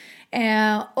podden.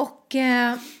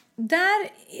 Där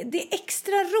det är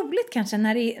extra roligt kanske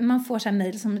när man får så här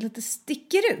mejl som lite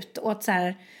sticker ut åt så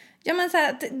här, ja men så här,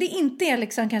 att det inte är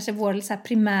liksom kanske vår så här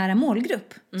primära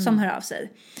målgrupp som hör av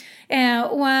sig.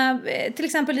 Till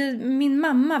exempel min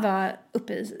mamma var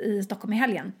uppe i Stockholm i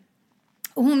helgen.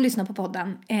 Och hon lyssnar på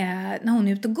podden när hon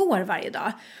är ute och går varje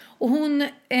dag. Och hon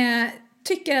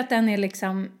tycker att den är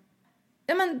liksom...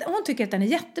 Ja, men hon tycker att den är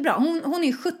jättebra. Hon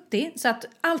är 70 så att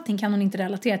allting kan hon inte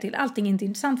relatera till. Allting är inte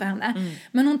intressant för henne.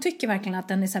 Men hon tycker verkligen att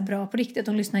den är så här bra på riktigt.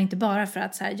 Hon lyssnar inte bara för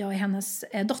att så här, jag är hennes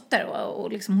dotter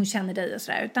och liksom hon känner dig och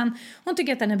sådär. Utan hon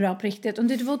tycker att den är bra på riktigt. Och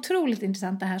det var otroligt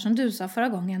intressant det här som du sa förra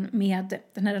gången med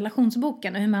den här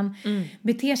relationsboken. Och hur man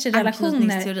beter sig i relationer.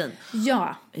 Anknytningsteorin.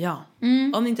 Ja.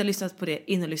 Om ni inte har lyssnat på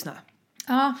det, in och lyssna.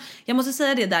 Ja. Jag måste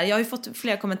säga det där, jag har ju fått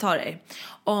flera kommentarer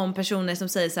om personer som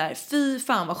säger så här: fy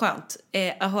fan vad skönt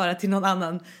att höra till någon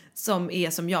annan som är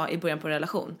som jag i början på en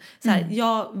relation. Så här,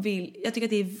 jag tycker att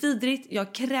det är vidrigt,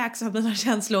 jag kräks av mina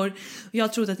känslor och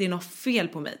jag tror att det är något fel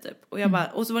på mig typ. Och jag bara,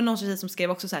 och så var det någon som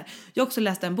skrev också så här: jag också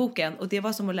läste den boken och det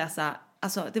var som att läsa,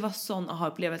 alltså det var sån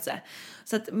aha-upplevelse.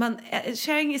 Så att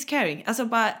sharing is caring. Alltså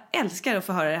bara älskar att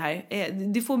få höra det här.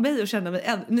 Det får mig att känna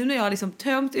mig, nu när jag har liksom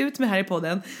tömt ut mig här i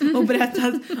podden och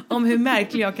berättat om hur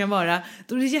märklig jag kan vara,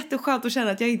 då är det jätteskönt att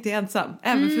känna att jag inte är ensam,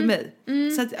 även för mig.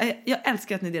 Så att jag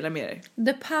älskar att ni delar med er.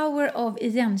 The power of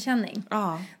igenkänning.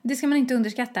 Det ska man inte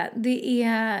underskatta. Det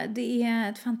är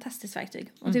ett fantastiskt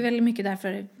verktyg. Och det är väldigt mycket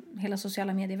därför hela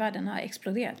sociala medievärlden har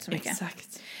exploderat så mycket.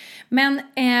 Exakt. Men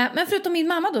förutom min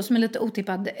mamma då som är lite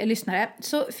otippad lyssnare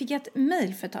så fick jag ett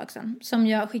mejl för ett tag sedan som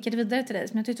jag skickade vidare till dig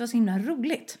som jag tyckte var så himla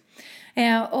roligt.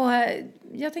 Och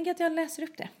jag tänker att jag läser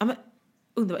upp det. Ja, men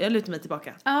underbart. Jag lutar mig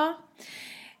tillbaka. Ja.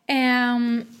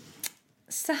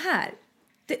 Så här.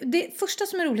 Det första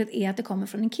som är roligt är att det kommer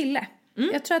från en kille.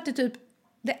 Jag tror att det är typ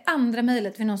det andra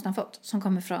mejlet vi någonsin har fått som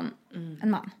kommer från en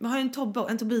man. Vi har ju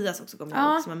en Tobias också som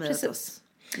har mejlat oss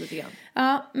lite grann.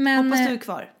 Ja, men hoppas du är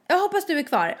kvar. Jag hoppas du är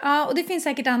kvar. Ja, och det finns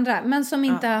säkert andra, men som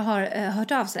inte har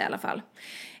hört av sig i alla fall.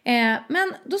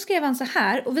 Men då skrev han så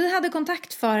här, och vi hade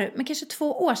kontakt för kanske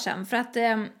 2 år sedan, för att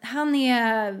han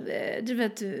driver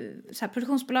ett så här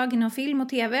produktionsbolag inom film och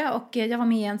tv, och jag var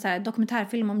med i en så här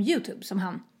dokumentärfilm om YouTube som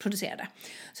han producerade.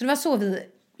 Så det var så vi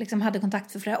liksom hade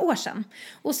kontakt för flera år sedan.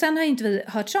 Och sen har inte vi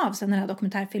hört av sen den här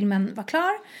dokumentärfilmen var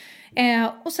klar.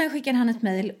 Och sen skickade han ett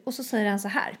mejl och så säger han så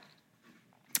här: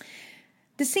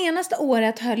 det senaste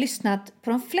året har jag lyssnat på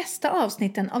de flesta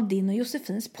avsnitten av din och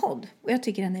Josefins podd. Och jag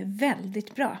tycker den är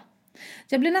väldigt bra.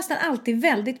 Jag blir nästan alltid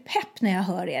väldigt pepp när jag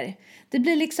hör er. Det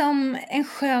blir liksom en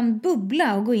skön bubbla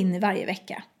att gå in i varje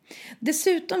vecka.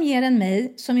 Dessutom ger den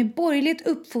mig, som är borgerligt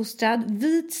uppfostrad,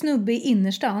 vit snubbe i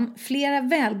innerstan, flera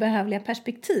välbehövliga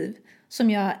perspektiv som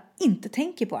jag inte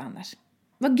tänker på annars.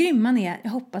 Vad grymma ni är.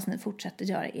 Jag hoppas ni fortsätter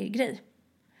göra er grej.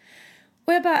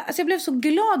 Och jag blev så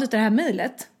glad utav det här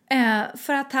mejlet.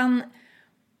 För att han...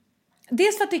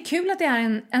 Dels för att det är kul att det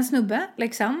är en snubbe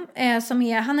liksom.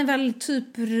 Han är väl typ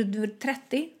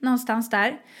 30 någonstans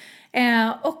där.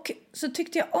 Och så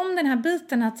tyckte jag om den här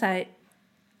biten att så här...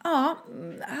 Ja,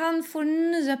 han får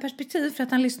nya perspektiv för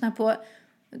att han lyssnar på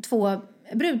 2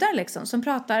 brudar liksom, som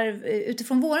pratar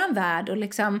utifrån våran värld. Och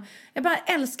liksom, jag bara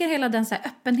älskar hela den så här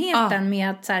öppenheten med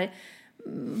att så här,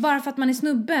 bara för att man är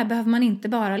snubbe behöver man inte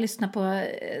bara lyssna på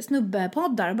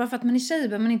snubbepoddar. Bara för att man är tjej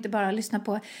behöver man inte bara lyssna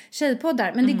på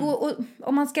tjejpoddar. Men det går, och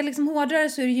om man ska liksom hårdra det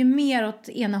så är det ju mer åt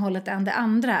ena hållet än det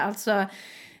andra. Alltså...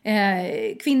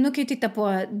 kvinnor kan ju titta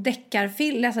på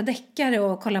läsa deckare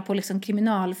och kolla på liksom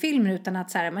kriminalfilmer utan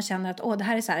att så här, man känner att det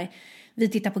här är så här, vi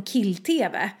tittar på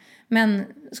kill-tv. Men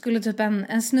skulle typ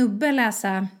en snubbe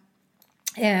läsa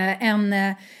en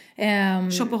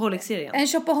Shopaholic-serien. En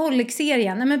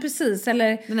Shopaholic-serien, nej men precis.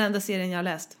 Eller... Den enda serien jag har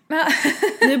läst.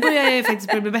 Nu börjar jag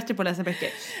faktiskt bli bättre på att läsa böcker.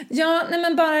 Ja, nej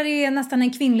men bara det är nästan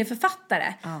en kvinnlig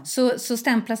författare så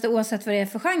stämplas det oavsett vad det är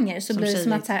för genre. Så blir det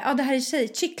som att så här, det här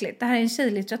är chickligt, det här är en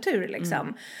tjejlitteratur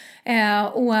liksom.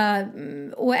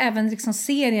 Och även liksom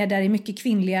serier där det är mycket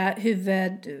kvinnliga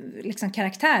liksom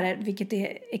karaktärer, vilket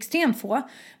är extremt få.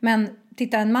 Men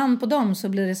tittar en man på dem så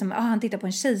blir det som han tittar på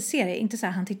en tjejserie, inte så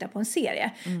här han tittar på en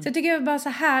serie. Så jag tycker det är bara så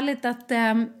härligt att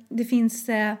det finns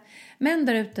män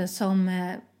där ute som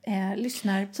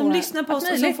lyssnar på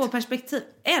oss och som får perspektiv.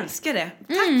 Älskar det.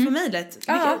 Tack för mejlet.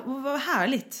 Vad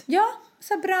härligt. Ja,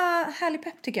 så bra, härlig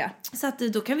pepp tycker jag. Så att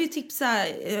då kan vi tipsa,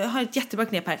 jag har ett jättebra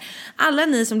knep här. Alla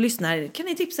ni som lyssnar, kan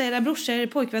ni tipsa era brorsor,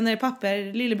 pojkvänner,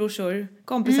 papper, lillebrorsor,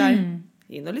 kompisar.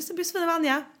 In och lyssna på Josefin och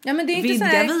Vanja. Ja, men det är inte vidga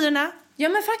så här... vyerna. Ja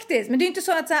men faktiskt, men det är inte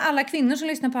så att så här, alla kvinnor som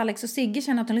lyssnar på Alex och Sigge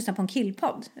känner att de lyssnar på en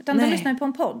killpodd. Utan de lyssnar på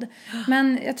en podd.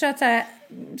 Men jag tror att så här,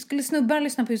 skulle snubbar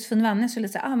lyssna på Josefin och Vanja så är det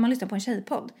så här, man lyssnar på en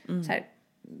tjejpodd. Så här,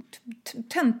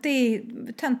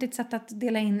 töntigt sätt att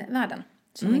dela in världen.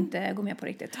 Som inte går med på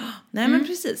riktigt. Nej men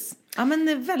precis. Ja men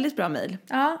det är väldigt bra mejl.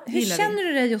 Ja, hur känner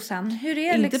du dig Jossan? Hur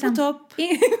är inte liksom... på topp.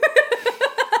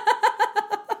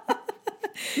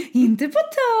 Inte på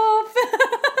topp.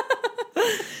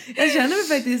 Jag känner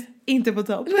mig faktiskt inte på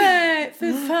topp. Nej,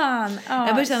 för fan.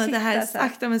 Jag börjar känna att det här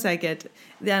sakta men säkert.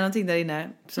 Det är någonting där inne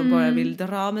som bara vill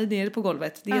dra mig ner på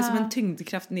golvet. Det är som en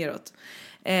tyngdkraft neråt.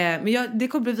 Men det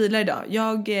kommer bli vila idag.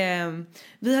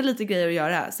 Vi har lite grejer att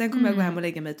göra. Sen kommer jag gå hem och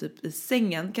lägga mig typ i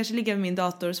sängen. Kanske ligga med min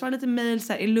dator, svara lite mejl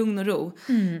så här i lugn och ro.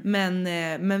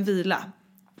 Men vila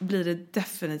blir det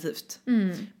definitivt.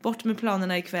 Bort med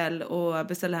planerna ikväll och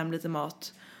beställa hem lite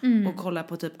mat. Och kolla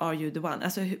på typ Are You The One.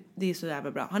 Alltså det är så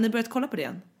jävla bra. Har ni börjat kolla på det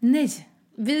än? Nej.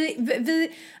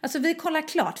 Vi kollar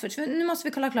klart först. Nu måste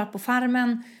vi kolla klart på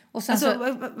Farmen. Och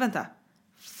sen vänta.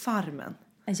 Farmen?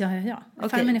 Ja. Okay.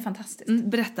 Farmen är fantastisk.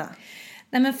 Berätta.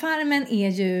 Nej men Farmen är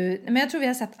ju... Men jag tror vi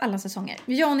har sett alla säsonger.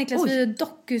 Jag och Niklas, vi är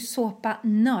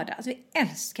dokusåpa-nördar. Alltså vi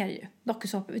älskar ju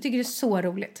dokusåpa. Vi tycker det är så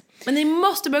roligt. Men ni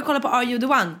måste börja kolla på Are You The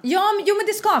One? Ja, men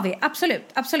det ska vi.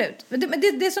 Absolut.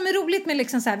 Det som är roligt med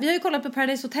liksom så här... Vi har ju kollat på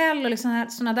Paradise Hotel och liksom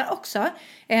såna där också.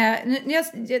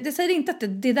 Det säger inte att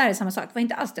det där är samma sak. Det var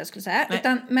inte alls det jag skulle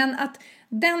säga. Men att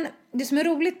det som är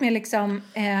roligt med liksom...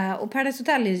 och Paradise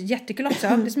Hotel är jättekul också.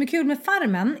 Det som är kul med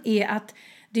Farmen är att...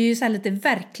 Det är ju så här lite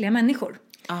verkliga människor.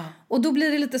 Och då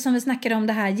blir det lite som vi snackade om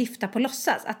det här gifta på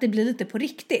låtsas. Att det blir lite på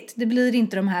riktigt. Det blir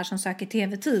inte de här som söker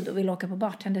tv-tid och vill åka på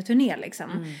bartenderturné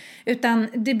liksom. Utan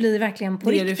det blir verkligen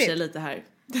på riktigt. Det är ju lite här.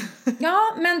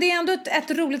 Ja, men det är ändå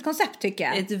ett roligt koncept tycker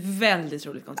jag. Ett väldigt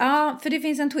roligt koncept. Ja, för det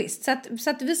finns en twist. Så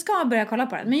att vi ska börja kolla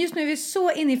på det. Men just nu är vi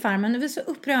så inne i Farmen och vi är så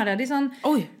upprörda. Det är sån...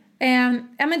 Oj.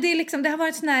 Ja men det är liksom, det har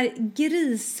varit sån här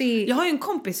grisig... Jag har ju en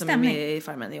kompis som är med i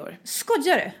Farmen i år.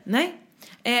 Skojar du? Nej.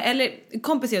 Eller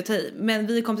kompis är att ta i. Men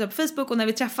vi är kompisar på Facebook och när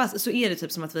vi träffas så är det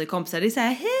typ som att vi är kompisar. Det är så här,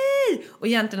 hej! Och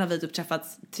egentligen har vi typ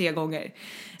träffats 3 gånger.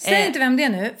 Säg inte vem det är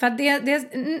nu. För att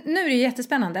nu är det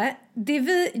jättespännande.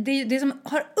 Det som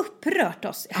har upprört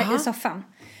oss här i soffan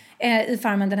i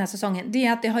Farmen den här säsongen, det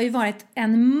är att det har ju varit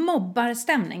en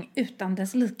mobbarstämning utan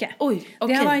dess like. Oj, okay.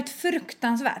 Det har varit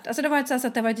fruktansvärt. Alltså det har varit så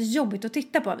att det har varit jobbigt att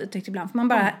titta på, vi tyckte ibland.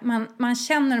 För man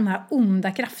känner de här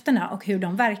onda krafterna och hur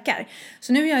de verkar.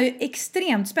 Så nu är jag ju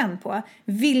extremt spänd på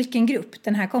vilken grupp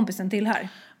den här kompisen tillhör.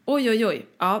 Oj.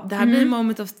 Ja, det här blir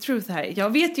moment of truth här. Jag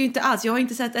vet ju inte alls. Jag har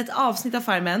inte sett ett avsnitt av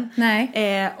Farmen. Nej.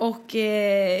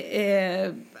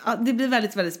 Ja, det blir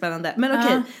väldigt, väldigt spännande. Men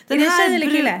okej. Den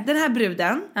här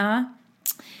bruden. Ja.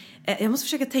 Jag måste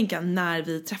försöka tänka när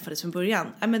vi träffades från början.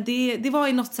 Men det var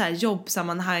i något så här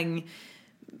jobbsammanhang.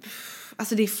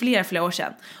 Alltså det är flera år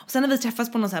sedan. Och sen har vi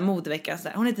träffats på någon så här modevecka. Så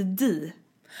där. Hon heter Di.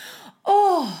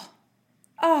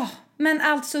 Men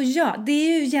alltså det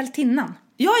är ju hjältinnan.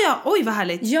 Ja, oj vad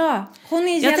härligt. Ja, hon är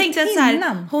hjältinnan. Jag tänkte att så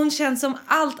här, hon känns som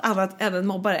allt annat än en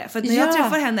mobbare. För att när jag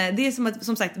träffar henne, det är som att,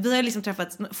 som sagt, vi har liksom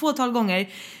träffats fåtal gånger.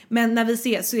 Men när vi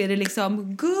ses så är det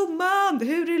liksom, gumman,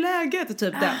 hur är läget? Och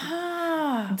typ den.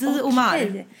 Di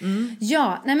Omar.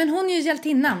 Ja, nej men hon är ju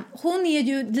hjältinnan. Hon är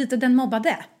ju lite den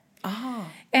mobbade.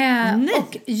 Nej.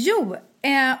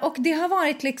 Och det har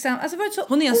varit liksom, alltså varit så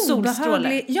hon är en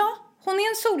solstråle. Ja, hon är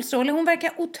en solstråle. Hon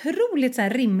verkar otroligt så här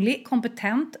rimlig,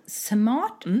 kompetent,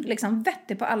 smart, liksom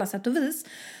vettig på alla sätt och vis.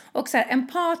 Och så här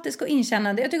empatisk och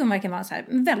inkännande. Jag tycker hon verkar vara så här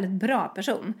en väldigt bra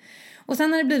person. Och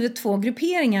sen har det blivit 2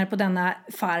 grupperingar på denna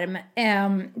farm.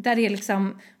 Där det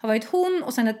liksom har varit hon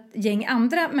och sen ett gäng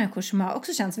andra människor som har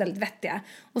också känns väldigt vettiga.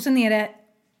 Och sen är det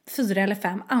 4 eller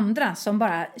 5 andra som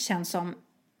bara känns som,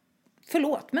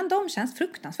 förlåt, men de känns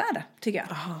fruktansvärda, tycker jag.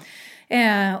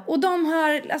 Och de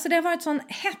har, alltså det har varit sån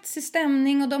hetsig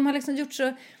stämning och de har liksom gjort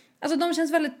så, alltså de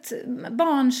känns väldigt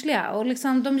barnsliga och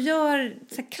liksom de gör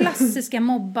så här klassiska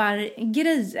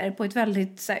mobbargrejer på ett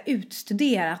väldigt så här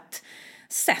utstuderat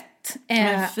sätt.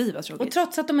 Fy, vad tråkigt. Och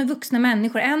trots att de är vuxna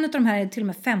människor, en av de här är till och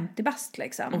med 50 bast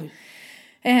liksom.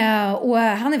 Och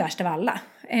han är värst av alla.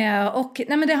 Och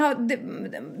nej men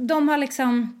de har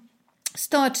liksom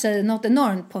stört sig något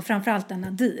enormt på framförallt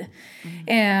denna Di.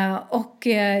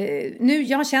 Nu,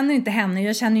 jag känner inte henne,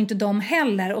 jag känner inte dem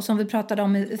heller. Och som vi pratade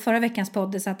om i förra veckans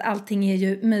podd, så att allting är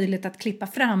ju möjligt att klippa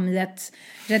fram i ett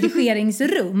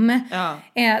redigeringsrum.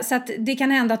 Så att det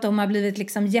kan hända att de har blivit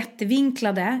liksom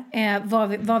jättevinklade,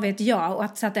 vad vet jag. Och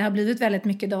att, så att det har blivit väldigt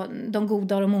mycket de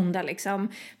goda och de onda liksom.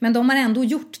 Men de har ändå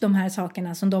gjort de här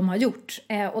sakerna som de har gjort.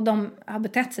 Och de har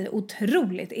betett sig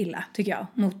otroligt illa, tycker jag,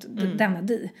 mot denna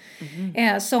Di.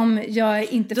 Som jag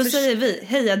inte då säger vi,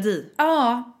 heja Di.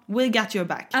 Ja. We got your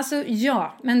back. Alltså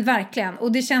ja, men verkligen.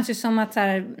 Och det känns ju som att så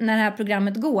här, när det här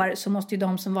programmet går så måste ju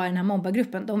de som var i den här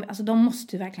mobbargruppen, de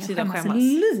måste ju verkligen skämmas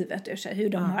livet ur sig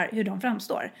hur de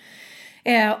framstår.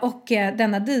 Och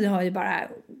denna Di har ju bara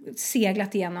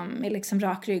seglat igenom med liksom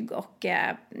rak rygg och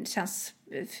känns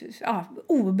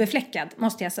obefläckad,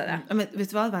 måste jag säga. Men vet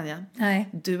du vad, Vanja? Nej.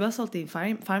 Du har sålt in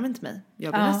farmen till mig.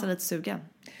 Jag blir nästan lite sugen.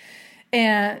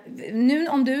 Nu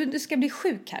om du ska bli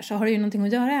sjuk här så har du ju någonting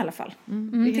att göra i alla fall.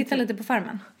 Titta lite på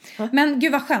farmen. Men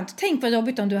gud vad skönt. Tänk vad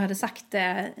jobbigt om du hade sagt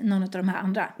någon av de här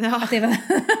andra. Att det var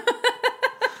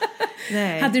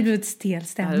Nej. Hade det blivit stel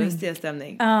stämning. Ja, det blev stel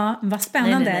stämning. Ja, vad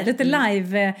spännande. Nej. Lite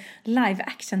live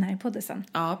action här i podden.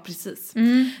 Ja, precis.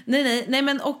 Nej,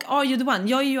 men och Are You The One?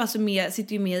 Jag är ju alltså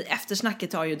sitter ju med i eftersnacket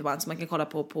till Are You The One som man kan kolla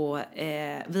på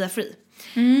via Free.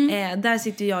 Där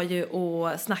sitter jag ju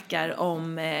och snackar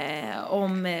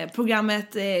om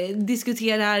programmet,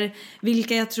 diskuterar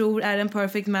vilka jag tror är en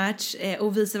perfect match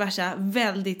och vice versa.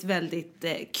 Väldigt, väldigt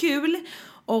kul.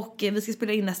 Och vi ska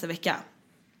spela in nästa vecka.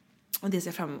 Och det ser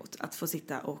jag fram emot, att få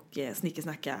sitta och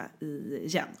snickesnacka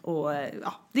igen. Och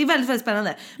det är väldigt, väldigt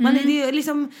spännande. Det är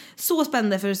liksom så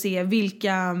spännande för att se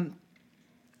vilka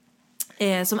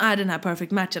som är den här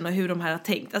perfect matchen och hur de här har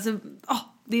tänkt. Alltså,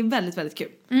 det är väldigt, väldigt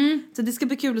kul. Så det ska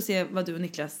bli kul att se vad du och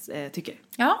Niklas tycker.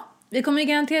 Ja, vi kommer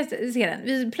garanterat se den.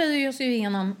 Vi plöjer oss ju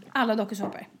igenom alla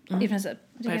dokusåpor i princip.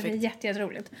 Det är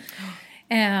jätteroligt.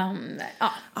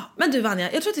 Men du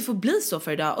Vanja, jag tror att det får bli så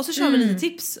för idag. Och så kör vi lite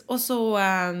tips. Och så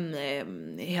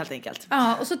helt enkelt.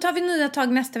 Ja, och så tar vi nya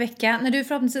tag nästa vecka när du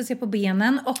förhoppningsvis är på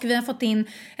benen. Och vi har fått in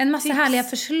en massa härliga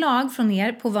förslag från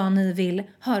er på vad ni vill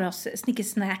höra oss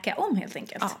snickesnäka om helt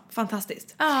enkelt. Ja,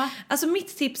 fantastiskt. Alltså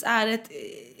mitt tips är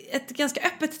ett ganska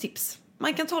öppet tips.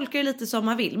 Man kan tolka det lite som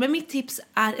man vill. Men mitt tips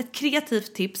är ett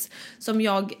kreativt tips som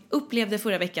jag upplevde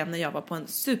förra veckan när jag var på en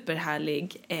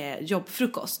superhärlig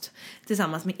jobbfrukost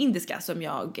tillsammans med Indiska som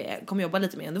jag kommer jobba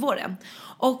lite med under våren.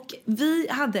 Och vi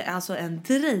hade alltså en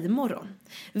drejmorgon.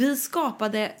 Vi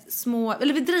skapade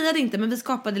vi drejade inte, men vi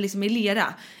skapade liksom i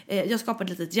lera. Jag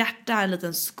skapade ett litet hjärta, en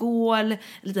liten skål, en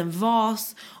liten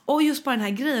vas. Och just bara den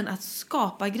här grejen att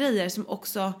skapa grejer som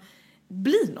också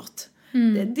blir något.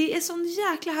 Det är sån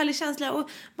jäkla härlig känsla och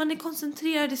man är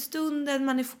koncentrerad i stunden,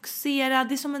 man är fokuserad.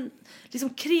 Det är som en liksom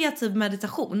kreativ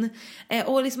meditation.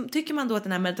 Och liksom, tycker man då att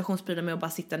den här meditationsprylen med att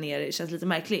bara sitta ner känns lite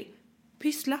märklig,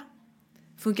 pyssla.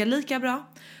 Funkar lika bra.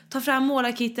 Ta fram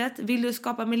målarkittet. Vill du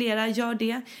skapa med lera, gör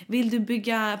det. Vill du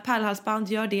bygga pärlhalsband,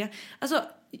 gör det. Alltså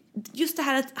just det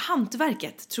här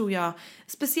hantverket tror jag,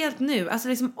 speciellt nu, alltså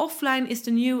liksom offline is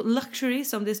the new luxury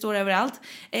som det står överallt.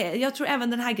 Jag tror även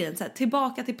den här grejen, så här,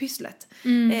 tillbaka till pysslet.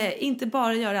 Inte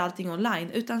bara göra allting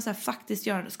online utan så här, faktiskt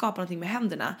skapa någonting med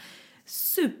händerna.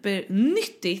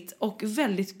 Supernyttigt och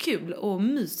väldigt kul och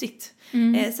mysigt.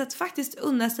 Så att faktiskt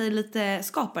unna sig lite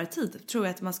skapartid tror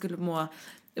jag att man skulle må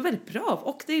är väldigt bra.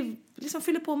 Och det liksom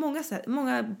fyller på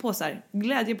många påsar.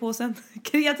 Glädjepåsen,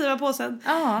 kreativa påsen,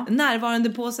 närvarande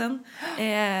påsen.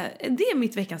 Det är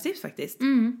mitt veckans tips faktiskt.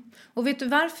 Och vet du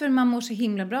varför man mår så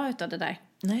himla bra utav det där?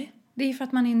 Nej. Det är ju för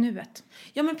att man är i nuet.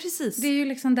 Ja, men precis. Det är ju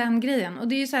liksom den grejen. Och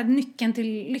det är ju så här nyckeln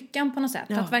till lyckan på något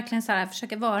sätt. Att verkligen så här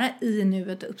försöka vara i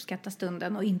nuet och uppskatta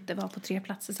stunden. Och inte vara på 3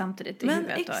 platser samtidigt i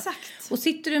huvudet. Exakt. Och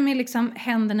sitter du med liksom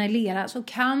händerna i lera så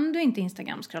kan du inte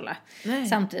Instagram-scrolla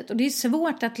samtidigt. Och det är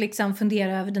svårt att liksom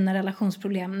fundera över dina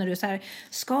relationsproblem när du är så här,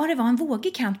 ska det vara en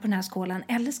vågig kant på den här skålen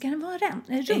eller ska den vara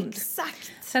rund?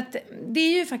 Exakt. Så att det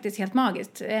är ju faktiskt helt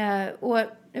magiskt. Och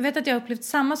jag vet att jag har upplevt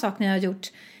samma sak när jag har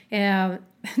gjort...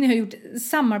 när jag har gjort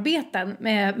samarbeten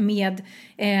med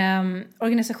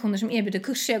organisationer som erbjuder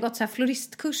kurser. Jag har gått så här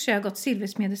floristkurser, jag har gått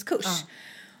silversmedeskurs.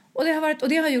 Och det har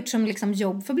jag gjort som liksom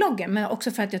jobb för bloggen. Men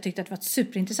också för att jag tyckte att det var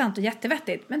superintressant och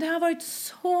jättevettigt. Men det har varit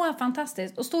så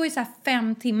fantastiskt. Att stå i så här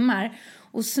 5 timmar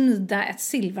och smida ett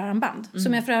silverarmband.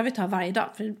 Som jag för övrigt har varje dag.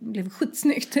 För det blev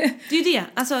skitsnyggt. Det är ju det.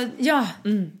 Alltså... Ja,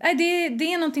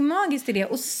 det är någonting magiskt i det.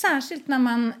 Och särskilt när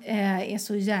man är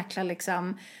så jäkla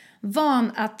liksom...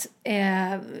 van att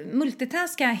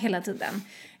multitaska hela tiden.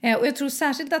 Och jag tror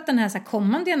särskilt att den här, så här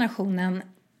kommande generationen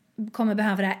kommer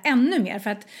behöva det här ännu mer. För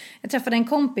att jag träffade en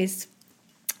kompis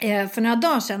för några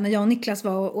dagar sedan när jag och Niklas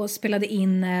var och spelade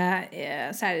in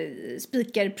så här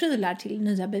speakerprylar till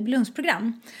nya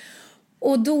Babylons-program.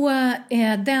 Och då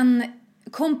den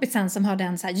kompisen som har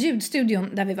den så här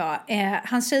ljudstudion där vi var,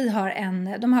 hans tjej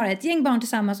de har ett gäng barn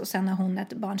tillsammans och sen har hon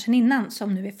ett barn sedan innan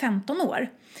som nu är 15 år.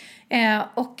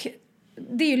 Och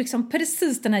det är ju liksom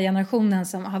precis den här generationen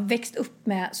som har växt upp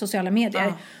med sociala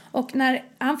medier. Och när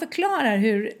han förklarar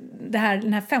hur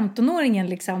den här 15-åringen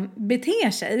liksom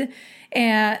beter sig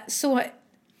så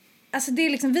alltså det är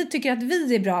liksom, vi tycker att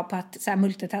vi är bra på att så här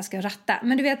multitaska och ratta.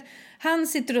 Men du vet, han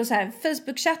sitter och så här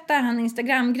Facebook-chattar, han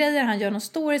Instagram-grejer, han gör någon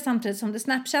story samtidigt som det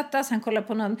Snapchattas, han kollar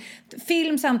på någon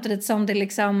film samtidigt som det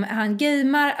liksom, han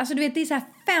gamer. Alltså du vet, det är så här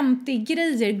 50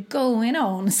 grejer going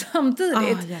on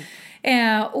samtidigt.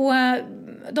 Och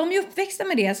de är ju uppväxta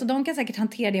med det, så de kan säkert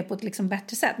hantera det på ett liksom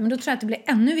bättre sätt. Men då tror jag att det blir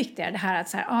ännu viktigare det här att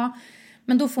så här,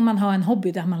 men då får man ha en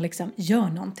hobby där man liksom gör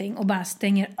någonting och bara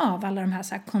stänger av alla de här,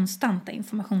 så här konstanta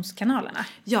informationskanalerna.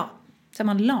 Ja. Så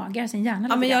man lagar sin hjärna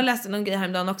lite. Ja, men jag läste någon grej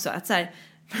häromdagen också. Att så här,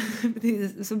 det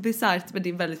är så bisarrt, men det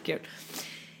är väldigt kul.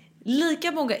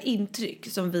 Lika många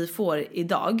intryck som vi får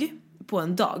idag på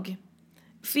en dag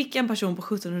fick en person på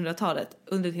 1700-talet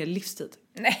under en hel livstid.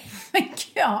 Nej, men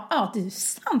ja, det är ju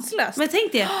sanslöst. Men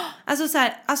tänk det, alltså så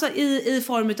här, alltså i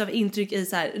form av intryck i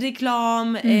så här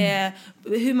reklam,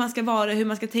 hur man ska vara, hur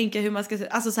man ska tänka, hur man ska,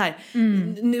 alltså så här,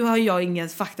 nu har jag ingen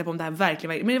fakta på om det här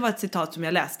verkligen, men det var ett citat som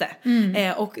jag läste.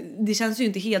 Och det känns ju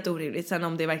inte helt orimligt sen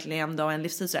om det verkligen är en dag, en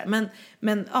livstid så där.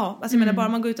 Men ja, alltså jag menar, bara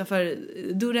man går utanför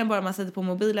dörren, bara man sätter på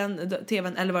mobilen,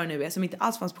 tvn eller vad det nu är som inte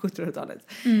alls fanns på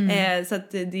 1700-talet. Så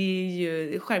att det är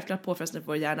ju självklart påfrestande för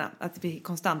vår hjärna att vi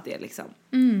konstant är liksom.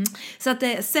 Så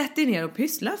att sätt dig ner och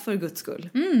pyssla för Guds skull.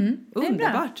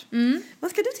 Underbart.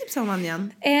 Vad ska du tipsa om,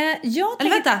 Anjan? Eller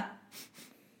vänta.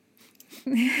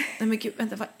 Nej men gud,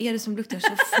 vänta, vad är det som luktar så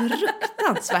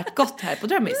fruktansvärt gott här på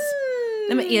Drömmis?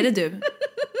 Nej men är det du?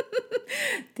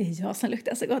 Det är jag som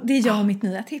luktar så gott. Det är jag och mitt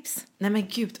nya tips. Nej men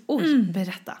gud,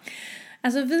 berätta.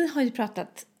 Alltså vi har ju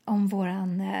pratat om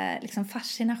våran liksom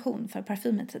fascination för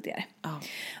parfymen tidigare.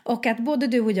 Och att både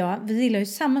du och jag, vi gillar ju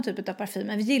samma typ av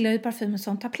parfymer. Vi gillar ju parfymer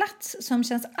som tar plats, som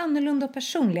känns annorlunda och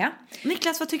personliga.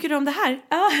 Niklas, vad tycker du om det här?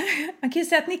 Ja, man kan ju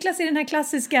säga att Niklas är den här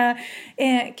klassiska,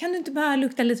 kan du inte bara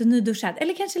lukta lite nyduschad?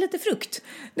 Eller kanske lite frukt,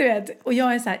 du vet. Och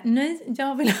jag är så här, nej,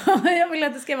 jag vill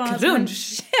att det ska vara en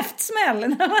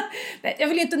käftsmäll. Jag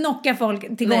vill ju inte knocka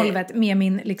folk till golvet med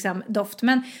min liksom, doft.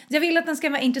 Men jag vill att den ska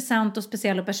vara intressant och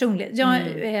speciell och personlig.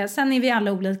 Sen är vi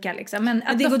alla olika liksom. Men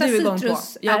att dofta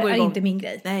citrus är inte min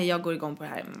grej. Nej, jag går igång på det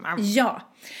här. Ja.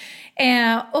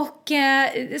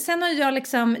 Sen har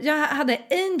jag hade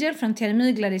Angel från Thierry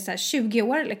Mugler i så här 20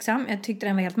 år liksom. Jag tyckte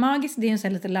den var helt magisk. Det är en sån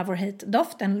här lite love or hate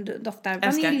doft. Den doftar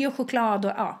vanilj och choklad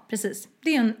och ja, precis.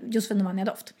 Det är en Josefin Vanja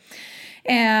doft.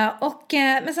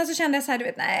 Men sen så kände jag så här, du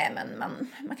vet, nej men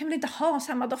man kan väl inte ha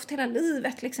samma doft hela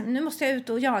livet liksom. Nu måste jag ut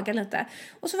och jaga lite.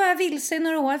 Och så var jag vilse i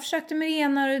några år, försökte med det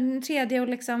ena och den tredje och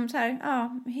liksom så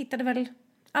här, hittade väl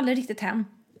aldrig riktigt hem.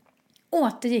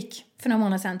 Återgick för några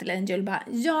månader sedan till Angel bara,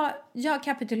 jag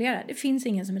kapitulerar, det finns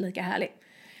ingen som är lika härlig.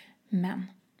 Men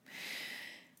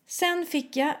sen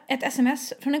fick jag ett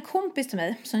sms från en kompis till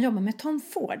mig som jobbar med Tom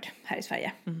Ford här i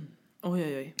Sverige.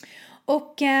 Oj.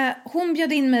 Och hon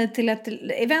bjöd in mig till ett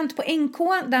event på NK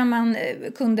där man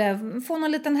kunde få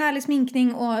någon liten härlig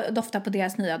sminkning och dofta på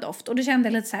deras nya doft. Och då kände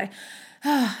jag lite så här,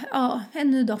 ja,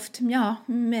 en ny doft, ja,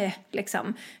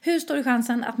 liksom. Hur stor är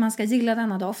chansen att man ska gilla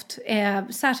denna doft?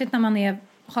 Särskilt när man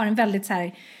har en väldigt så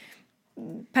här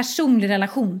personlig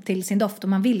relation till sin doft och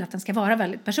man vill att den ska vara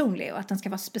väldigt personlig och att den ska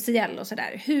vara speciell och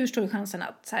sådär. Hur stor är chansen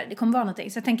att så här, det kommer vara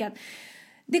någonting? Så jag tänker att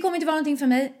det kommer inte vara någonting för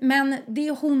mig, men det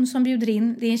är hon som bjuder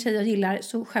in, det är en tjej jag gillar,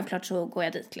 så självklart så går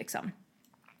jag dit liksom.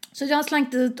 Så jag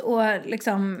slank dit och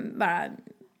liksom bara,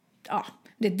 ja,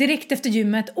 det är direkt efter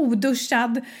gymmet,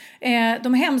 oduschad,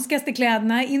 de hemskaste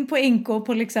kläderna, in på NK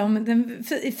på liksom den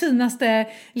finaste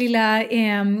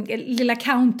lilla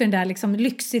countern där, liksom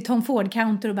lyxig Tom Ford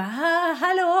counter och bara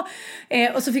hallå,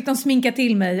 och så fick de sminka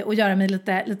till mig och göra mig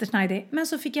lite snajdig, men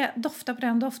så fick jag dofta på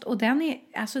den doft och den är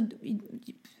alltså,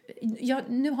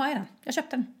 nu har jag den, jag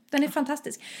köpte den är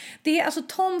fantastisk. Det är alltså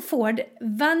Tom Ford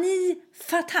Vanille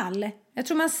Fatale. Jag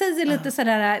tror man säger lite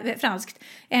sådär franskt.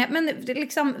 Men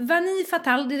liksom Vanille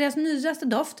Fatale, det är deras nyaste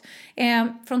doft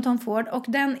från Tom Ford. Och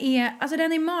den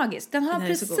är magisk. Den har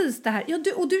precis det här. Ja,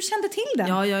 du kände till den?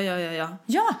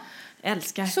 Ja.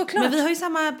 Älskar. Såklart. Men vi har ju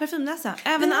samma parfymnäsa.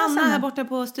 Även Anna här borta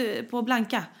på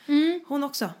Blanka. Hon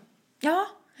också. Ja,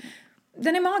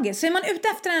 den är magisk. Så är man ute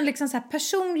efter en liksom så här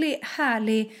personlig,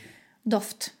 härlig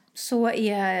doft, så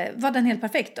var den helt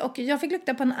perfekt. Och jag fick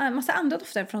lukta på en massa andra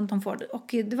dofter från Tom Ford. Och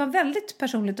det var väldigt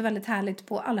personligt och väldigt härligt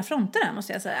på alla fronter där,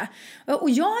 måste jag säga. Och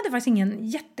jag hade faktiskt ingen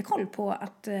jättekoll på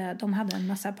att de hade en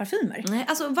massa parfymer. Nej,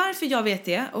 alltså varför jag vet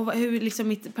det och hur liksom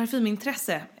mitt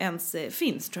parfymintresse ens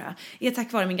finns, tror jag, är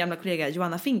tack vare min gamla kollega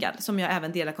Johanna Fingal, som jag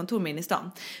även delar kontor med in i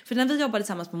stan. För när vi jobbade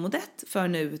tillsammans på Modett för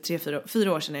nu 3-4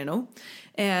 år sedan är det nog,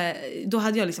 då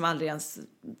hade jag liksom aldrig ens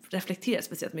reflekterat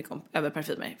speciellt mycket över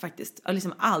parfymer faktiskt. Jag har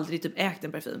liksom aldrig typ ägt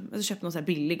en parfym. Jag köpte någon så här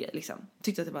billig liksom.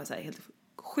 Tyckte att det var så här helt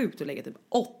sjukt att lägga typ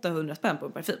 800 spänn på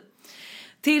en parfym.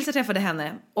 Tills jag träffade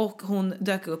henne och hon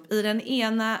dök upp i den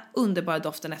ena underbara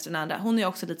doften efter den andra. Hon är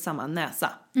också lite samma näsa.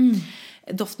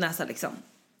 Doftnäsa liksom.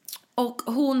 Och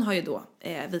hon har ju då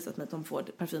visat mig Tom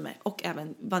Ford parfymer och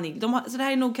även vanilj. Så det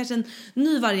här är nog kanske en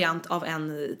ny variant av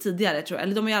en tidigare, tror jag.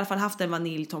 Eller de har i alla fall haft en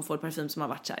vanilj Tom Ford parfym som har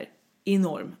varit så här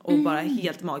enorm och bara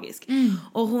helt magisk.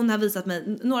 Och hon har visat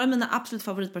mig några av mina absolut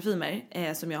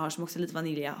favoritparfymer som jag har, som också är lite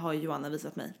vanilja, har Johanna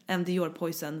visat mig. En Dior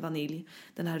Poison vanilj,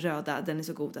 den här röda, den är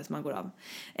så god att man går av.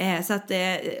 Så att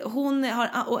hon har,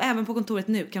 och även på kontoret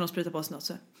nu kan hon spruta på sig något,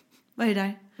 så vad är det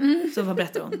där? Så vad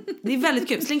berättar hon? Det är väldigt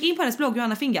kul. Släng in på hennes blogg,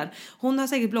 Johanna Fingal. Hon har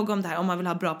säkert blogg om det här om man vill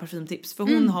ha bra parfymtips. För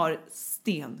hon har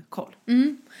stenkoll.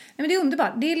 Nej, men det är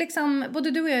underbart. Det är liksom,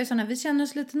 både du och jag är såna, vi känner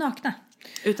oss lite nakna.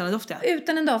 Utan en doft, ja.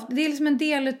 Utan en doft. Det är liksom en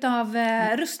del av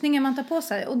rustningen man tar på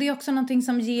sig. Och det är också någonting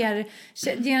som ger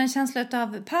en känsla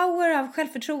av power, av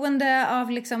självförtroende,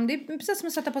 av liksom, det är precis som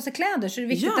att sätta på sig kläder. Så det är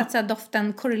viktigt att så här,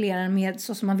 doften korrelerar med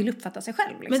så som man vill uppfatta sig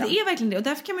själv. Liksom. Men det är verkligen det. Och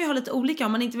därför kan man ju ha lite olika.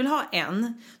 Om man inte vill ha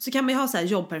en, så kan man ju ha så här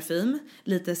jobbparfym.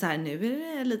 Lite så här, nu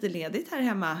är det lite ledigt här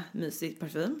hemma, mysigt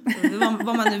parfym.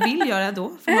 vad man nu vill göra då,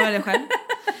 får man göra det själv.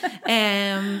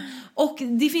 Och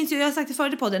det finns ju, jag har sagt det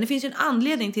förut i podden, det finns ju en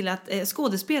anledning till att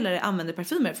skådespelare använder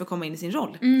parfymer för att komma in i sin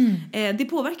roll. Det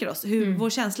påverkar oss, hur vår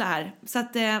känsla är. Så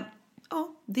att,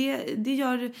 ja, det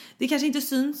gör, det kanske inte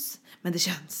syns, men det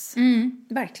känns.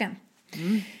 Verkligen.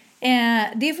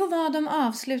 Det får vara de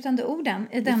avslutande orden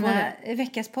i denna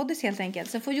veckas poddis helt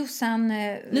enkelt. Så får Jossan...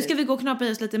 Nu ska vi gå och knappa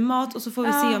i oss lite mat och så får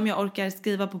vi se om jag orkar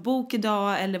skriva på bok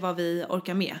idag eller vad vi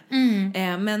orkar med.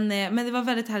 Men det var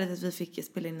väldigt härligt att vi fick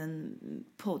spela in en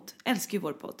podd. Älskar ju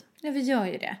vår podd. Ja, vi gör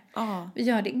ju det. Vi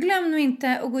gör det. Glöm nu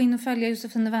inte att gå in och följa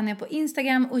Josefin och Vanja på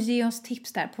Instagram och ge oss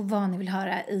tips där på vad ni vill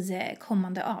höra i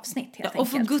kommande avsnitt helt enkelt. Och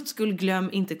för guds skull, glöm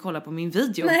inte kolla på min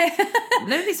video. Nej. Jag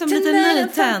blev liksom lite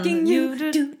nytänd.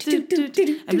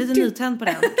 Jag blir lite nytänd på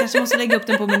den. Kanske måste lägga upp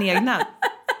den på min egna.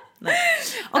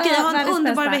 Okej, ha en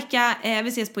underbar vecka. Vi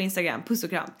ses på Instagram. Puss och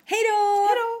kram. Hej då!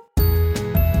 Hej då!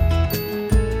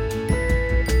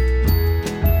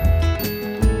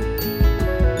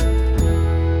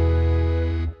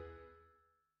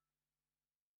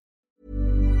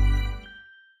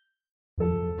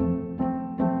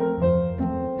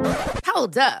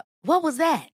 Hold up. What was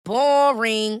that?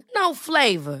 Boring. No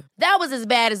flavor. That was as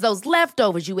bad as those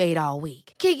leftovers you ate all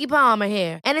week. Keke Palmer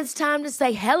here. And it's time to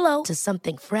say hello to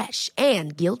something fresh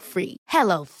and guilt-free.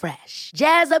 Hello Fresh.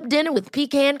 Jazz up dinner with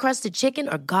pecan-crusted chicken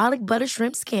or garlic butter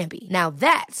shrimp scampi. Now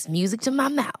that's music to my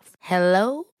mouth.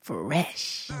 Hello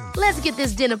Fresh. Let's get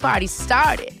this dinner party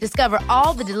started. Discover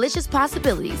all the delicious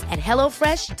possibilities at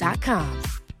hellofresh.com.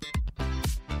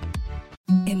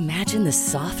 Imagine the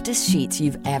softest sheets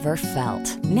you've ever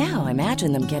felt. Now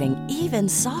imagine them getting even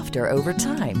softer over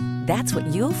time. That's what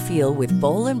you'll feel with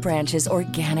Boll & Branch's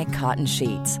organic cotton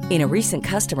sheets. In a recent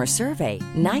customer survey,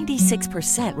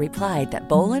 96% replied that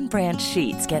Boll & Branch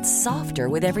sheets get softer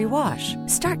with every wash.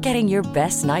 Start getting your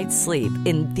best night's sleep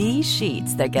in these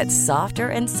sheets that get softer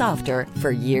and softer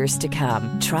for years to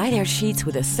come. Try their sheets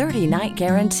with a 30-night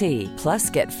guarantee. Plus,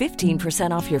 get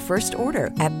 15% off your first order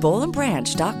at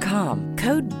bollandbranch.com.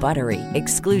 Code BUTTERY.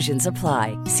 Exclusions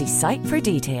apply. See site for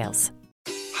details.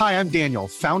 Hi, I'm Daniel,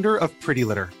 founder of Pretty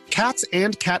Litter. Cats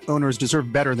and cat owners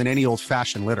deserve better than any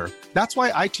old-fashioned litter. That's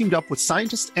why I teamed up with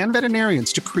scientists and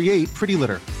veterinarians to create Pretty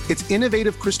Litter. Its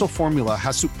innovative crystal formula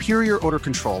has superior odor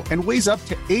control and weighs up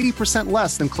to 80%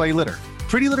 less than clay litter.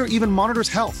 Pretty Litter even monitors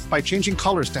health by changing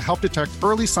colors to help detect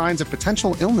early signs of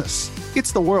potential illness.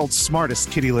 It's the world's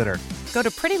smartest kitty litter. Go to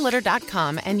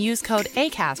prettylitter.com and use code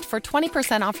ACAST for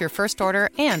 20% off your first order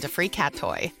and a free cat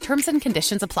toy. Terms and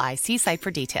conditions apply. See site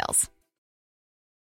for details.